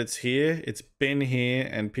slope, but it's here. It's been here,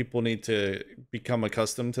 and people need to become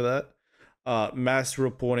accustomed to that. Mass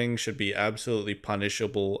reporting should be absolutely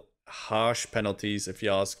punishable, harsh penalties if you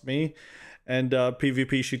ask me, and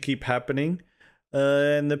PvP should keep happening,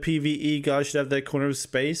 and the PvE guys should have their corner of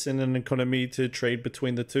space and an economy to trade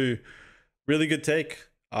between the two. Really good take.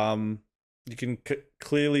 You can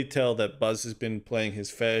clearly tell that Buzz has been playing his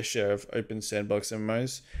fair share of open sandbox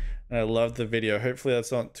MMOs, and I love the video. Hopefully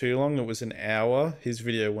that's not too long. It was an hour. His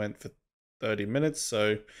video went for 30 minutes,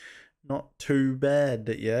 so not too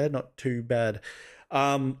bad, yeah, not too bad.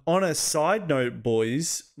 On a side note,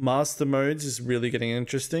 boys, master modes is really getting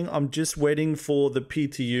interesting. I'm just waiting for the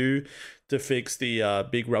PTU to fix the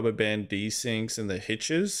big rubber band desyncs and the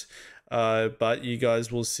hitches. But you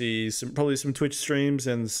guys will see probably some Twitch streams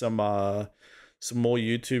and some more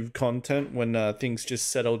YouTube content when things just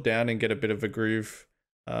settle down and get a bit of a groove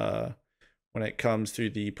when it comes to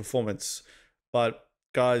the performance. But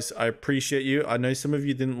guys, I appreciate you. I know some of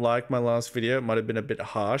you didn't like my last video. It might have been a bit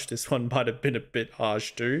harsh. This one might have been a bit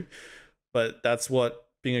harsh too. But that's what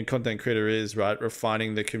being a content creator is, right?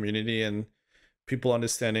 Refining the community and people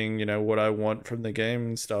understanding, you know, what I want from the game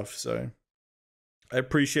and stuff. So I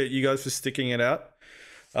appreciate you guys for sticking it out.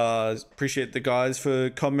 Appreciate the guys for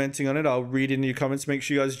commenting on it. I'll read in your comments. Make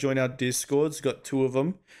sure you guys join our Discords. Got 2 of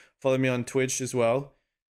them. Follow me on Twitch as well.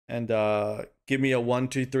 And give me a 1,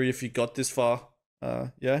 2, 3 if you got this far.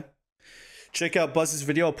 Yeah. Check out Buzz's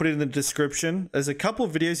video. I'll put it in the description. There's a couple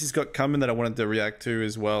of videos he's got coming that I wanted to react to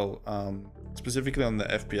as well. Specifically on the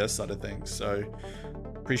FPS side of things. So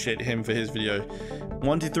appreciate him for his video.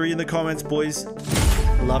 1, 2, 3 in the comments, boys.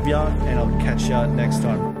 Love ya, and I'll catch ya next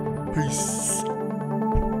time. Peace.